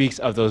nature speaks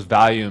of those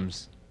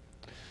volumes.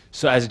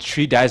 So as a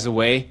tree dies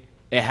away,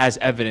 it has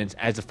evidence.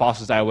 As the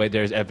fossils die away,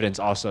 there's evidence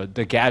also.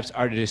 The gaps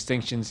are the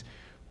distinctions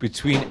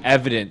between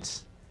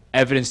evidence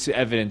to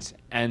evidence,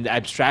 and the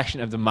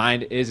abstraction of the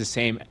mind is the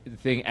same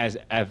thing as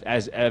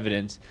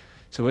evidence.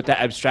 So with that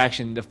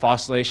abstraction, the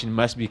fossilization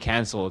must be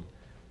canceled.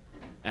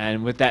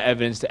 And with that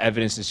evidence, the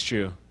evidence is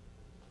true.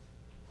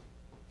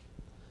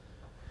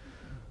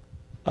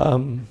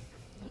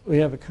 We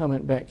have a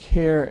comment back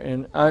here,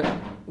 and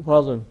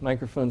while the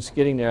microphone's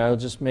getting there, I'll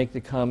just make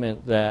the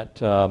comment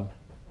that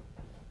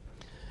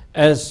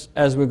as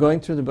we're going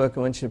through the book,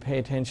 I want you to pay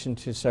attention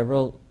to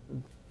several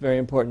very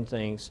important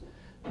things.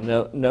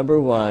 Number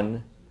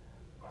one,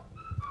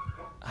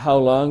 how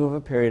long of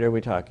a period are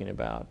we talking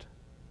about?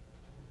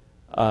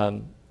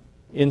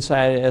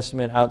 Inside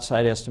estimate,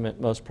 outside estimate,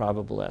 most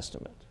probable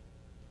estimate.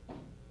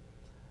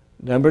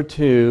 Number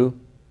two,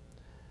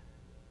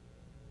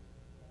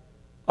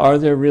 are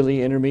there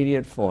really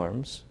intermediate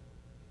forms?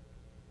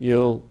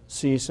 You'll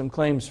see some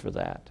claims for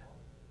that.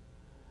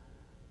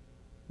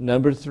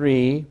 Number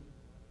three,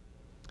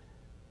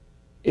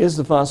 is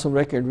the fossil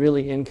record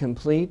really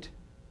incomplete?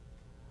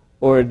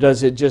 Or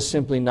does it just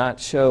simply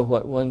not show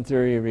what one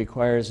theory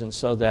requires, and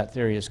so that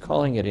theory is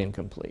calling it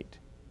incomplete?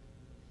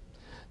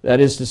 That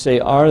is to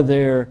say, are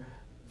there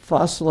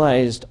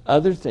fossilized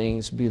other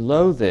things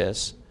below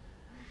this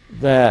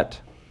that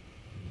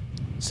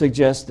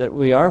suggest that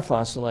we are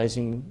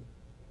fossilizing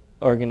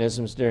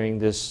organisms during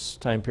this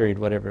time period,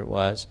 whatever it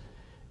was,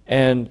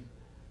 and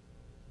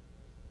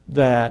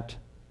that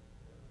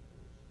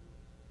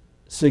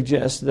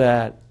suggests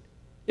that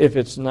if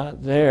it's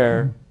not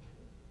there,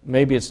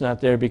 maybe it's not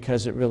there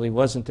because it really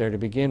wasn't there to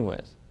begin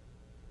with.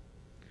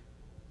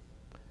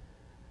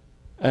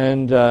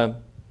 And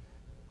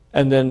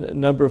then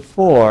number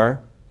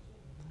four,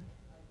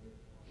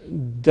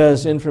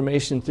 does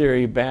information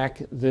theory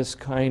back this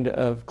kind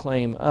of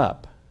claim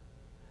up?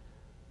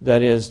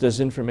 That is,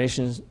 does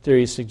information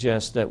theory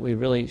suggest that we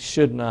really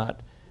should not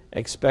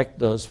expect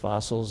those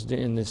fossils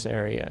in this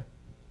area?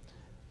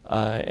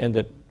 And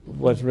that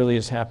what really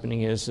is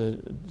happening is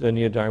the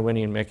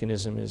neo-Darwinian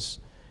mechanism is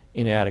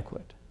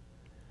inadequate.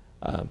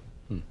 Go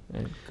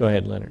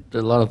ahead, Leonard. There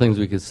are a lot of things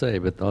we could say,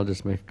 but I'll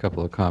just make a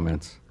couple of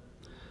comments.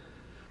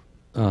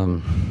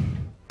 A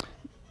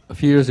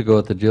few years ago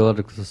at the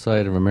Geological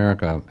Society of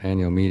America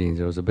annual meetings,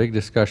 there was a big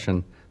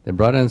discussion. They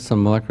brought in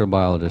some molecular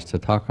biologists to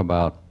talk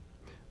about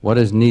what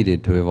is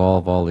needed to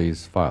evolve all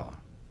these phyla.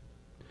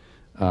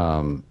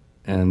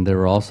 And there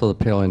were also the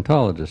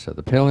paleontologists.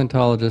 The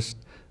paleontologists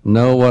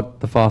know what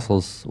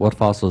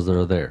fossils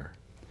are there.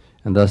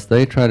 And thus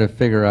they try to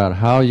figure out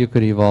how you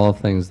could evolve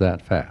things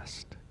that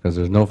fast, because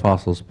there's no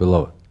fossils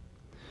below it.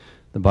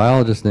 The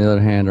biologists, on the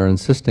other hand, are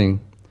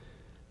insisting,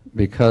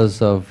 because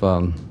of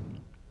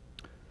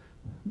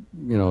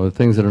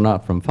things that are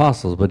not from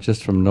fossils, but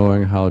just from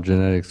knowing how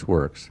genetics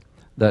works,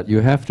 that you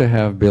have to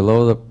have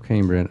below the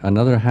Cambrian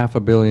another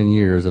 500 million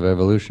years of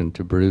evolution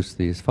to produce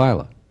these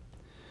phyla.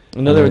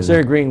 In other words, they're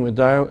agreeing with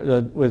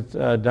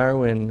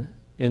Darwin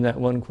in that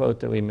one quote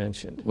that we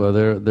mentioned. Well,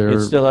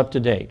 it's still up to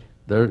date.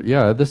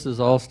 Yeah, this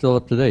is all still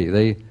up to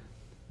date.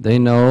 They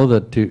know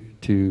that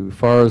to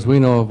far as we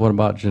know of what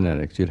about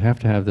genetics, you'd have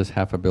to have this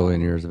 500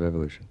 million years of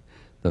evolution.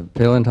 The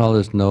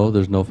paleontologists know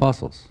there's no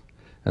fossils.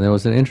 And there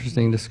was an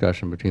interesting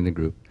discussion between the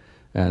group,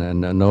 and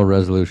no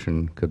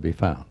resolution could be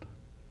found.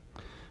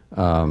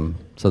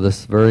 So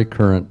this very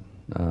current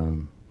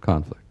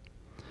conflict.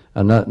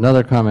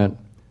 Another comment,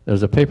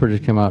 there's a paper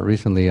that came out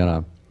recently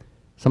on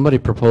somebody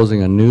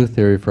proposing a new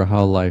theory for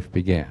how life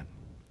began.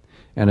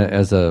 And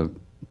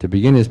to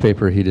begin his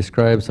paper, he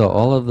describes how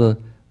all of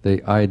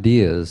the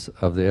ideas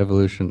of the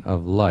evolution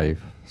of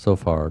life so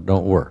far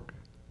don't work.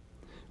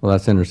 Well,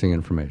 that's interesting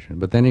information.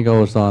 But then he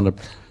goes on to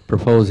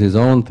propose his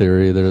own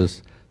theory.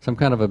 There's some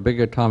kind of a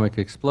big atomic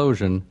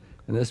explosion,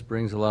 and this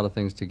brings a lot of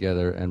things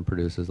together and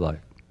produces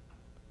life.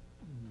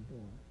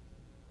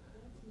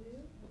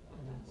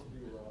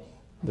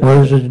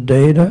 Where's his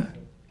data?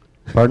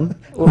 Pardon?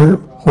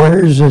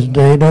 Where is his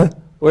data?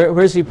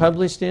 Where's he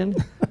published in?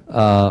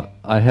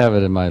 I have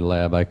it in my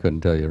lab. I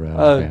couldn't tell you right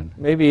offhand.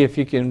 Maybe if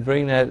you can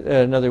bring that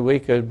another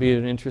week, it would be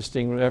an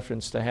interesting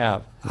reference to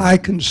have. I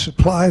can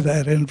supply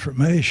that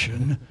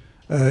information.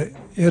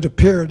 It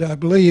appeared, I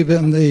believe,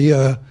 in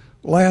the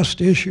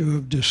last issue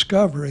of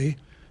Discovery,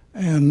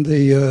 and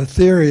the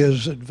theory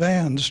is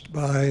advanced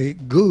by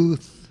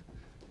Guth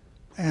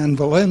and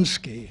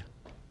Walensky.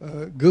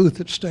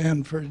 Guth at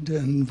Stanford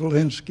and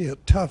Walensky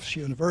at Tufts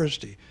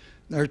University.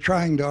 They're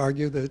trying to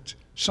argue that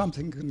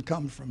something can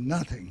come from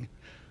nothing,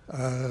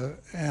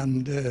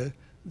 and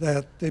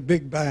that the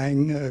Big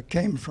Bang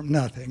came from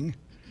nothing,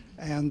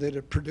 and that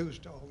it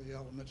produced all the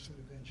elements that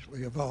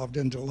eventually evolved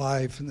into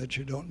life, and that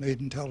you don't need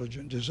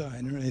intelligent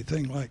design or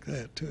anything like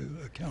that to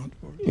account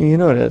for it. You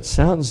know, it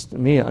sounds to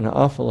me an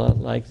awful lot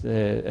like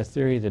a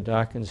theory that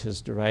Dawkins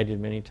has derided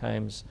many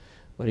times,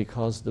 what he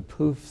calls the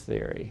poof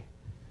theory.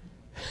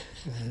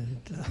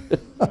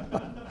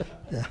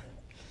 Yeah.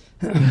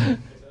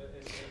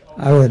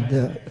 I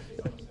would,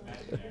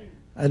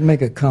 I'd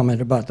make a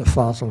comment about the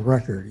fossil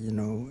record, you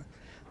know.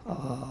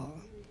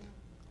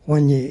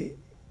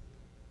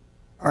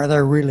 Are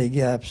there really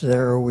gaps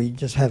there, or we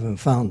just haven't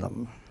found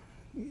them,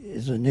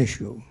 is an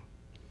issue.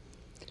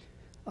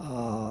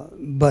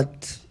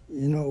 But,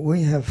 you know,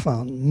 we have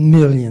found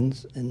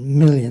millions and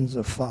millions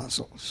of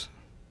fossils.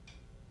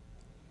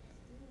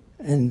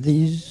 And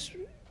these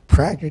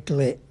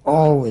practically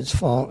always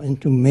fall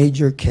into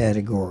major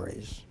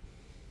categories.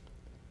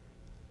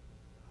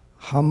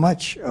 How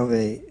much of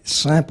a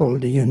sample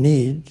do you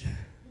need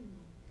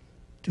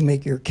to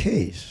make your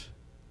case?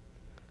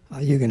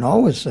 You can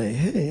always say,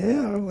 hey,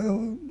 yeah,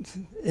 well,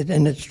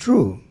 and it's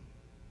true.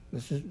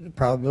 The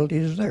probability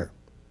is there.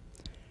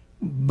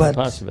 But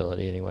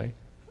Possibility, anyway.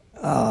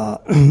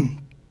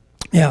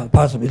 yeah,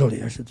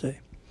 possibility, I should say.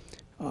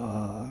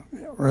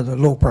 Or the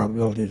low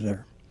probability is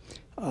there.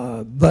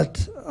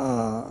 But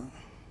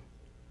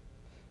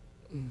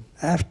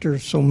after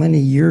so many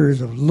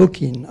years of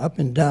looking up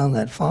and down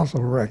that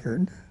fossil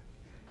record,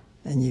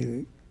 and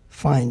you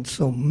find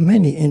so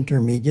many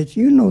intermediates,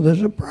 you know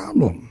there's a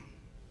problem.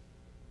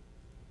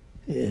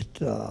 And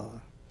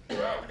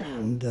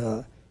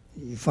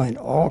you find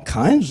all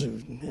kinds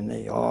of, and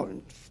they all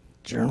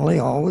generally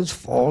always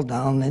fall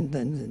down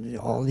in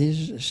all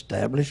these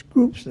established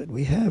groups that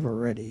we have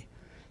already.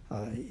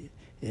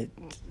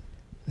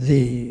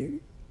 The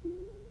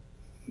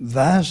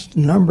vast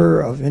number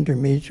of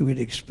intermediates we'd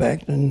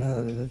expect,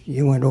 and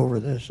you went over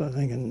this, I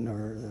think,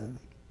 or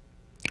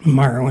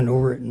Meyer went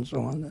over it and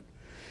so on, that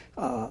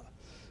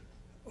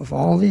of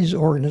all these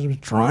organisms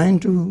trying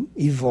to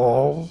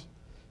evolve,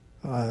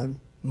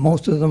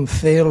 most of them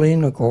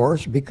failing, of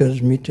course,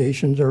 because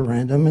mutations are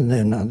random and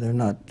they're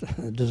not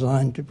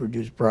designed to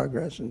produce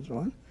progress and so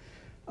on.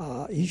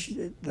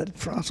 That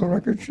fossil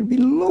record should be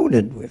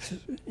loaded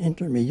with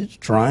intermediates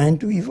trying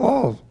to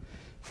evolve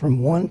from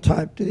one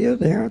type to the other.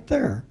 They aren't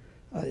there.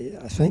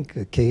 I think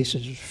the case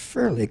is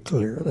fairly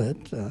clear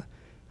that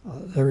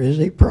there is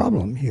a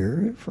problem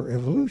here for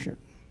evolution.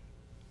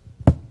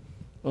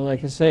 Well,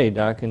 like I say,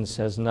 Dawkins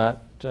has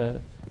not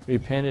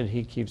repented.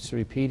 He keeps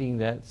repeating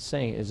that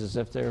saying. It's as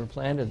if they were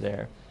planted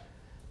there.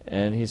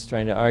 And he's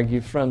trying to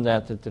argue from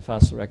that the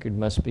fossil record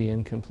must be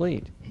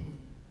incomplete.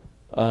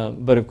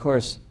 But of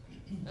course,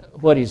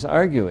 what he's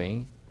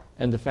arguing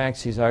and the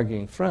facts he's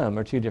arguing from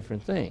are two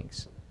different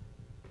things.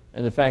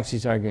 And the facts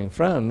he's arguing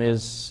from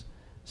is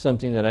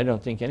something that I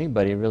don't think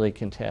anybody really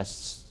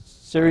contests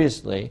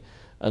seriously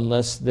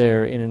unless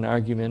they're in an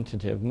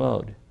argumentative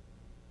mode.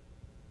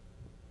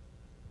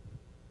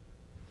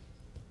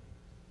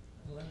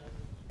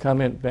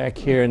 Comment back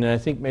here, and then I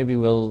think maybe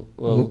we'll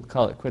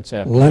call it quits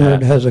after Leonard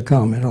that. has a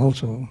comment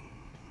also.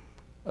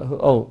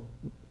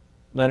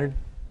 Leonard?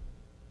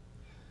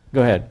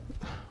 Go ahead.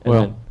 And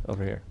Well, then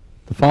over here.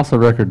 the fossil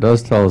record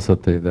does tell us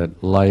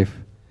that life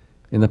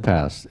in the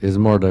past is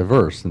more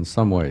diverse in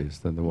some ways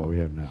than what we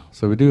have now.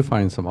 So we do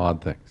find some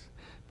odd things.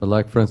 But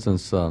like, for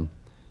instance,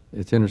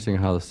 it's interesting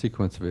how the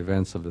sequence of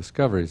events of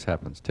discoveries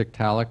happens.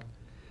 Tiktaalik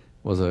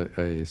was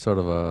a sort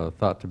of a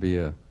thought to be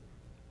a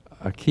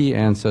key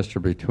ancestor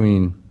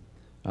between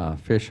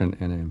fish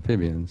and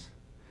amphibians.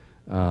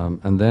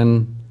 And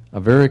then a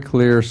very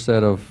clear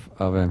set of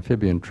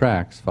amphibian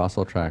tracks,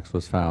 fossil tracks,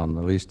 was found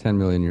at least 10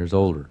 million years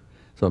older.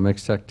 So it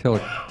makes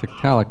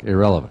Tiktaalik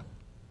irrelevant.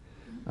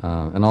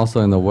 And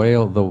also in the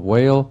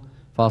whale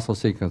fossil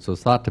sequence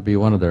was thought to be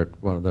one of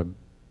their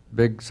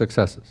big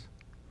successes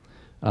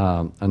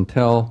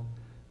until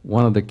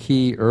one of the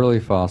key early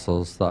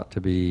fossils thought to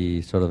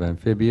be sort of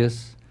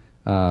amphibious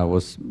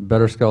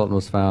better skeleton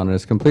was found, and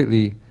it's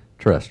completely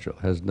terrestrial.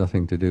 It has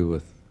nothing to do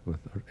with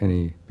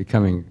any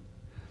becoming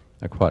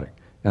aquatic.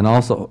 And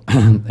also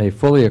a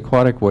fully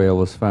aquatic whale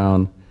was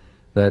found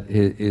that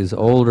is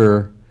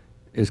older,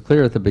 is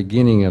clear at the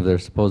beginning of their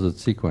supposed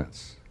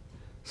sequence.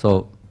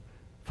 So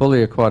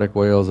fully aquatic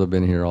whales have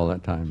been here all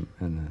that time,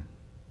 and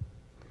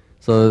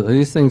so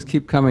these things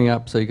keep coming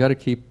up. So you got to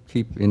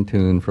keep in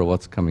tune for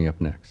what's coming up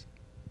next.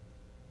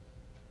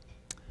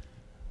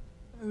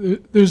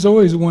 There's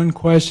always one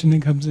question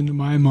that comes into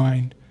my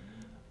mind.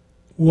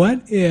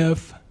 What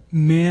if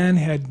man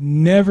had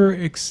never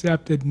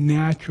accepted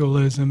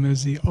naturalism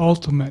as the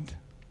ultimate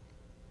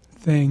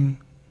thing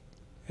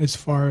as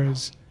far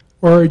as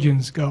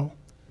origins go,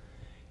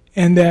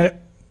 and that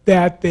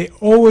they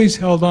always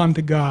held on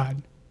to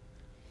God,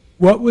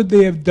 what would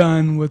they have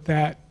done with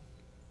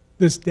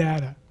this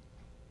data?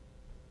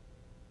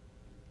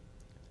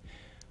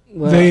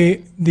 Well,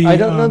 I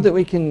don't know that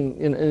we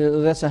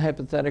can. That's a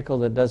hypothetical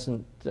that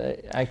doesn't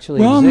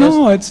actually well, exist.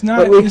 no, it's not.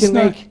 But we it's can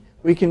not,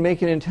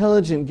 make an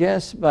intelligent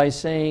guess by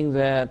saying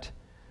that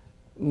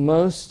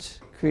most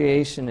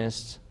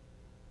creationists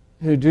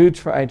who do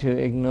try to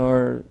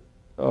ignore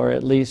or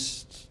at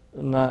least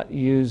not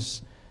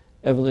use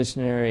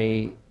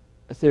evolutionary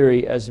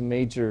theory as a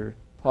major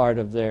part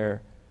of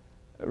their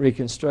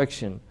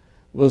reconstruction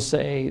will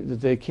say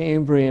that the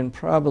Cambrian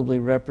probably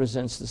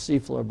represents the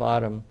seafloor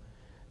bottom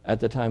at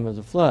the time of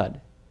the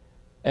flood.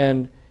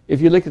 And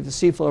if you look at the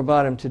seafloor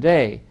bottom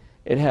today,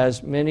 it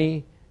has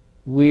many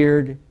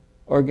weird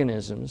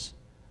organisms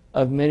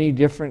of many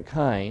different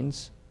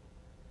kinds,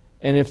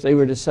 and if they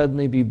were to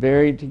suddenly be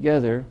buried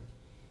together,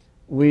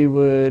 we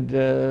would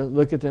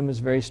look at them as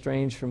very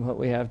strange from what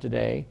we have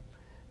today,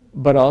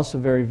 but also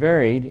very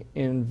varied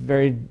in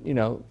very,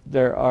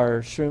 there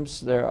are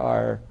shrimps, there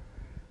are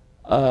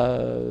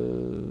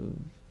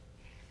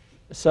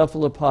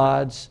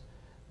cephalopods,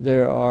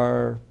 there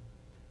are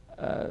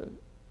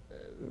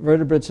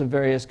vertebrates of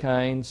various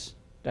kinds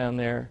down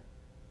there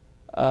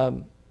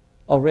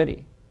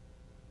already,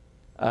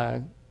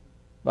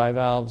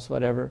 bivalves,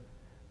 whatever.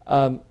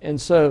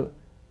 And so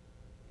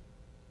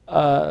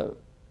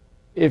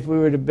if we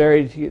were to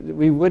bury,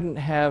 we wouldn't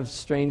have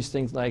strange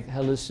things like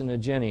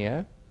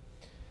hallucinogenia.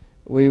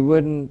 We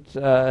wouldn't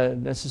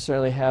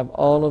necessarily have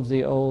all of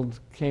the old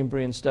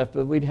Cambrian stuff,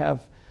 but we'd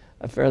have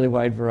a fairly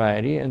wide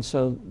variety. And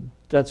so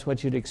that's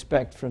what you'd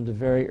expect from the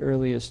very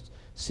earliest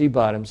sea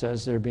bottoms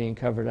as they're being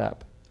covered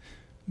up.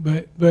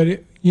 but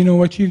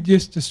what you've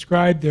just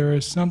described there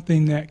is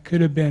something that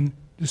could have been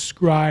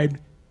described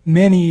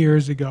many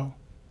years ago.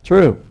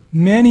 True.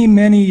 Many,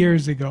 many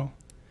years ago.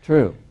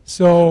 True.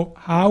 So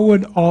how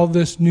would all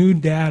this new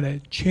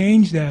data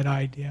change that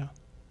idea?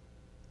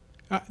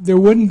 There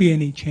wouldn't be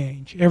any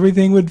change.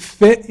 Everything would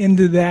fit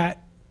into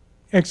that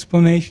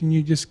explanation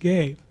you just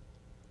gave.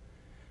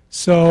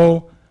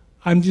 So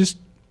I'm just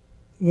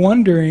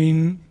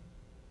wondering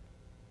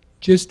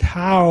just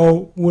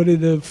how would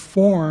it have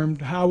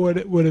formed, how would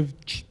it would have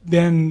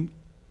been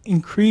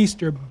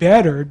increased or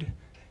bettered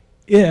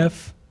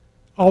if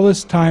all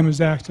this time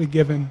was actually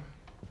given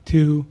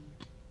to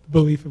the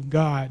belief of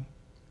God.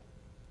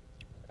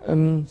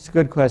 It's a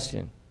good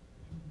question.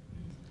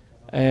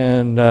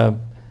 And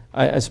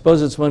I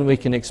suppose it's one we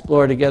can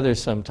explore together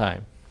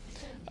sometime.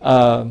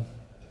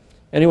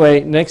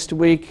 Anyway, next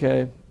week,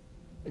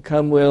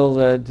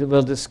 we'll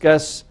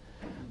discuss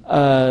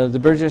the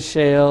Burgess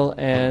Shale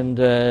and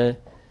the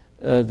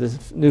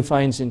new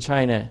finds in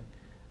China.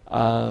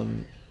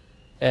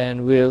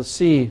 And we'll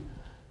see,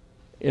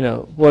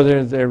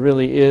 whether there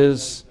really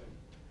is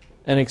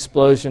an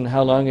explosion,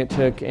 how long it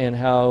took, and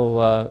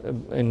how,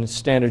 in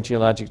standard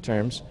geologic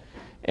terms,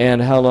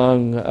 and how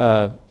long,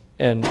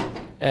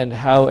 and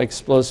how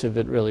explosive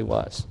it really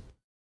was.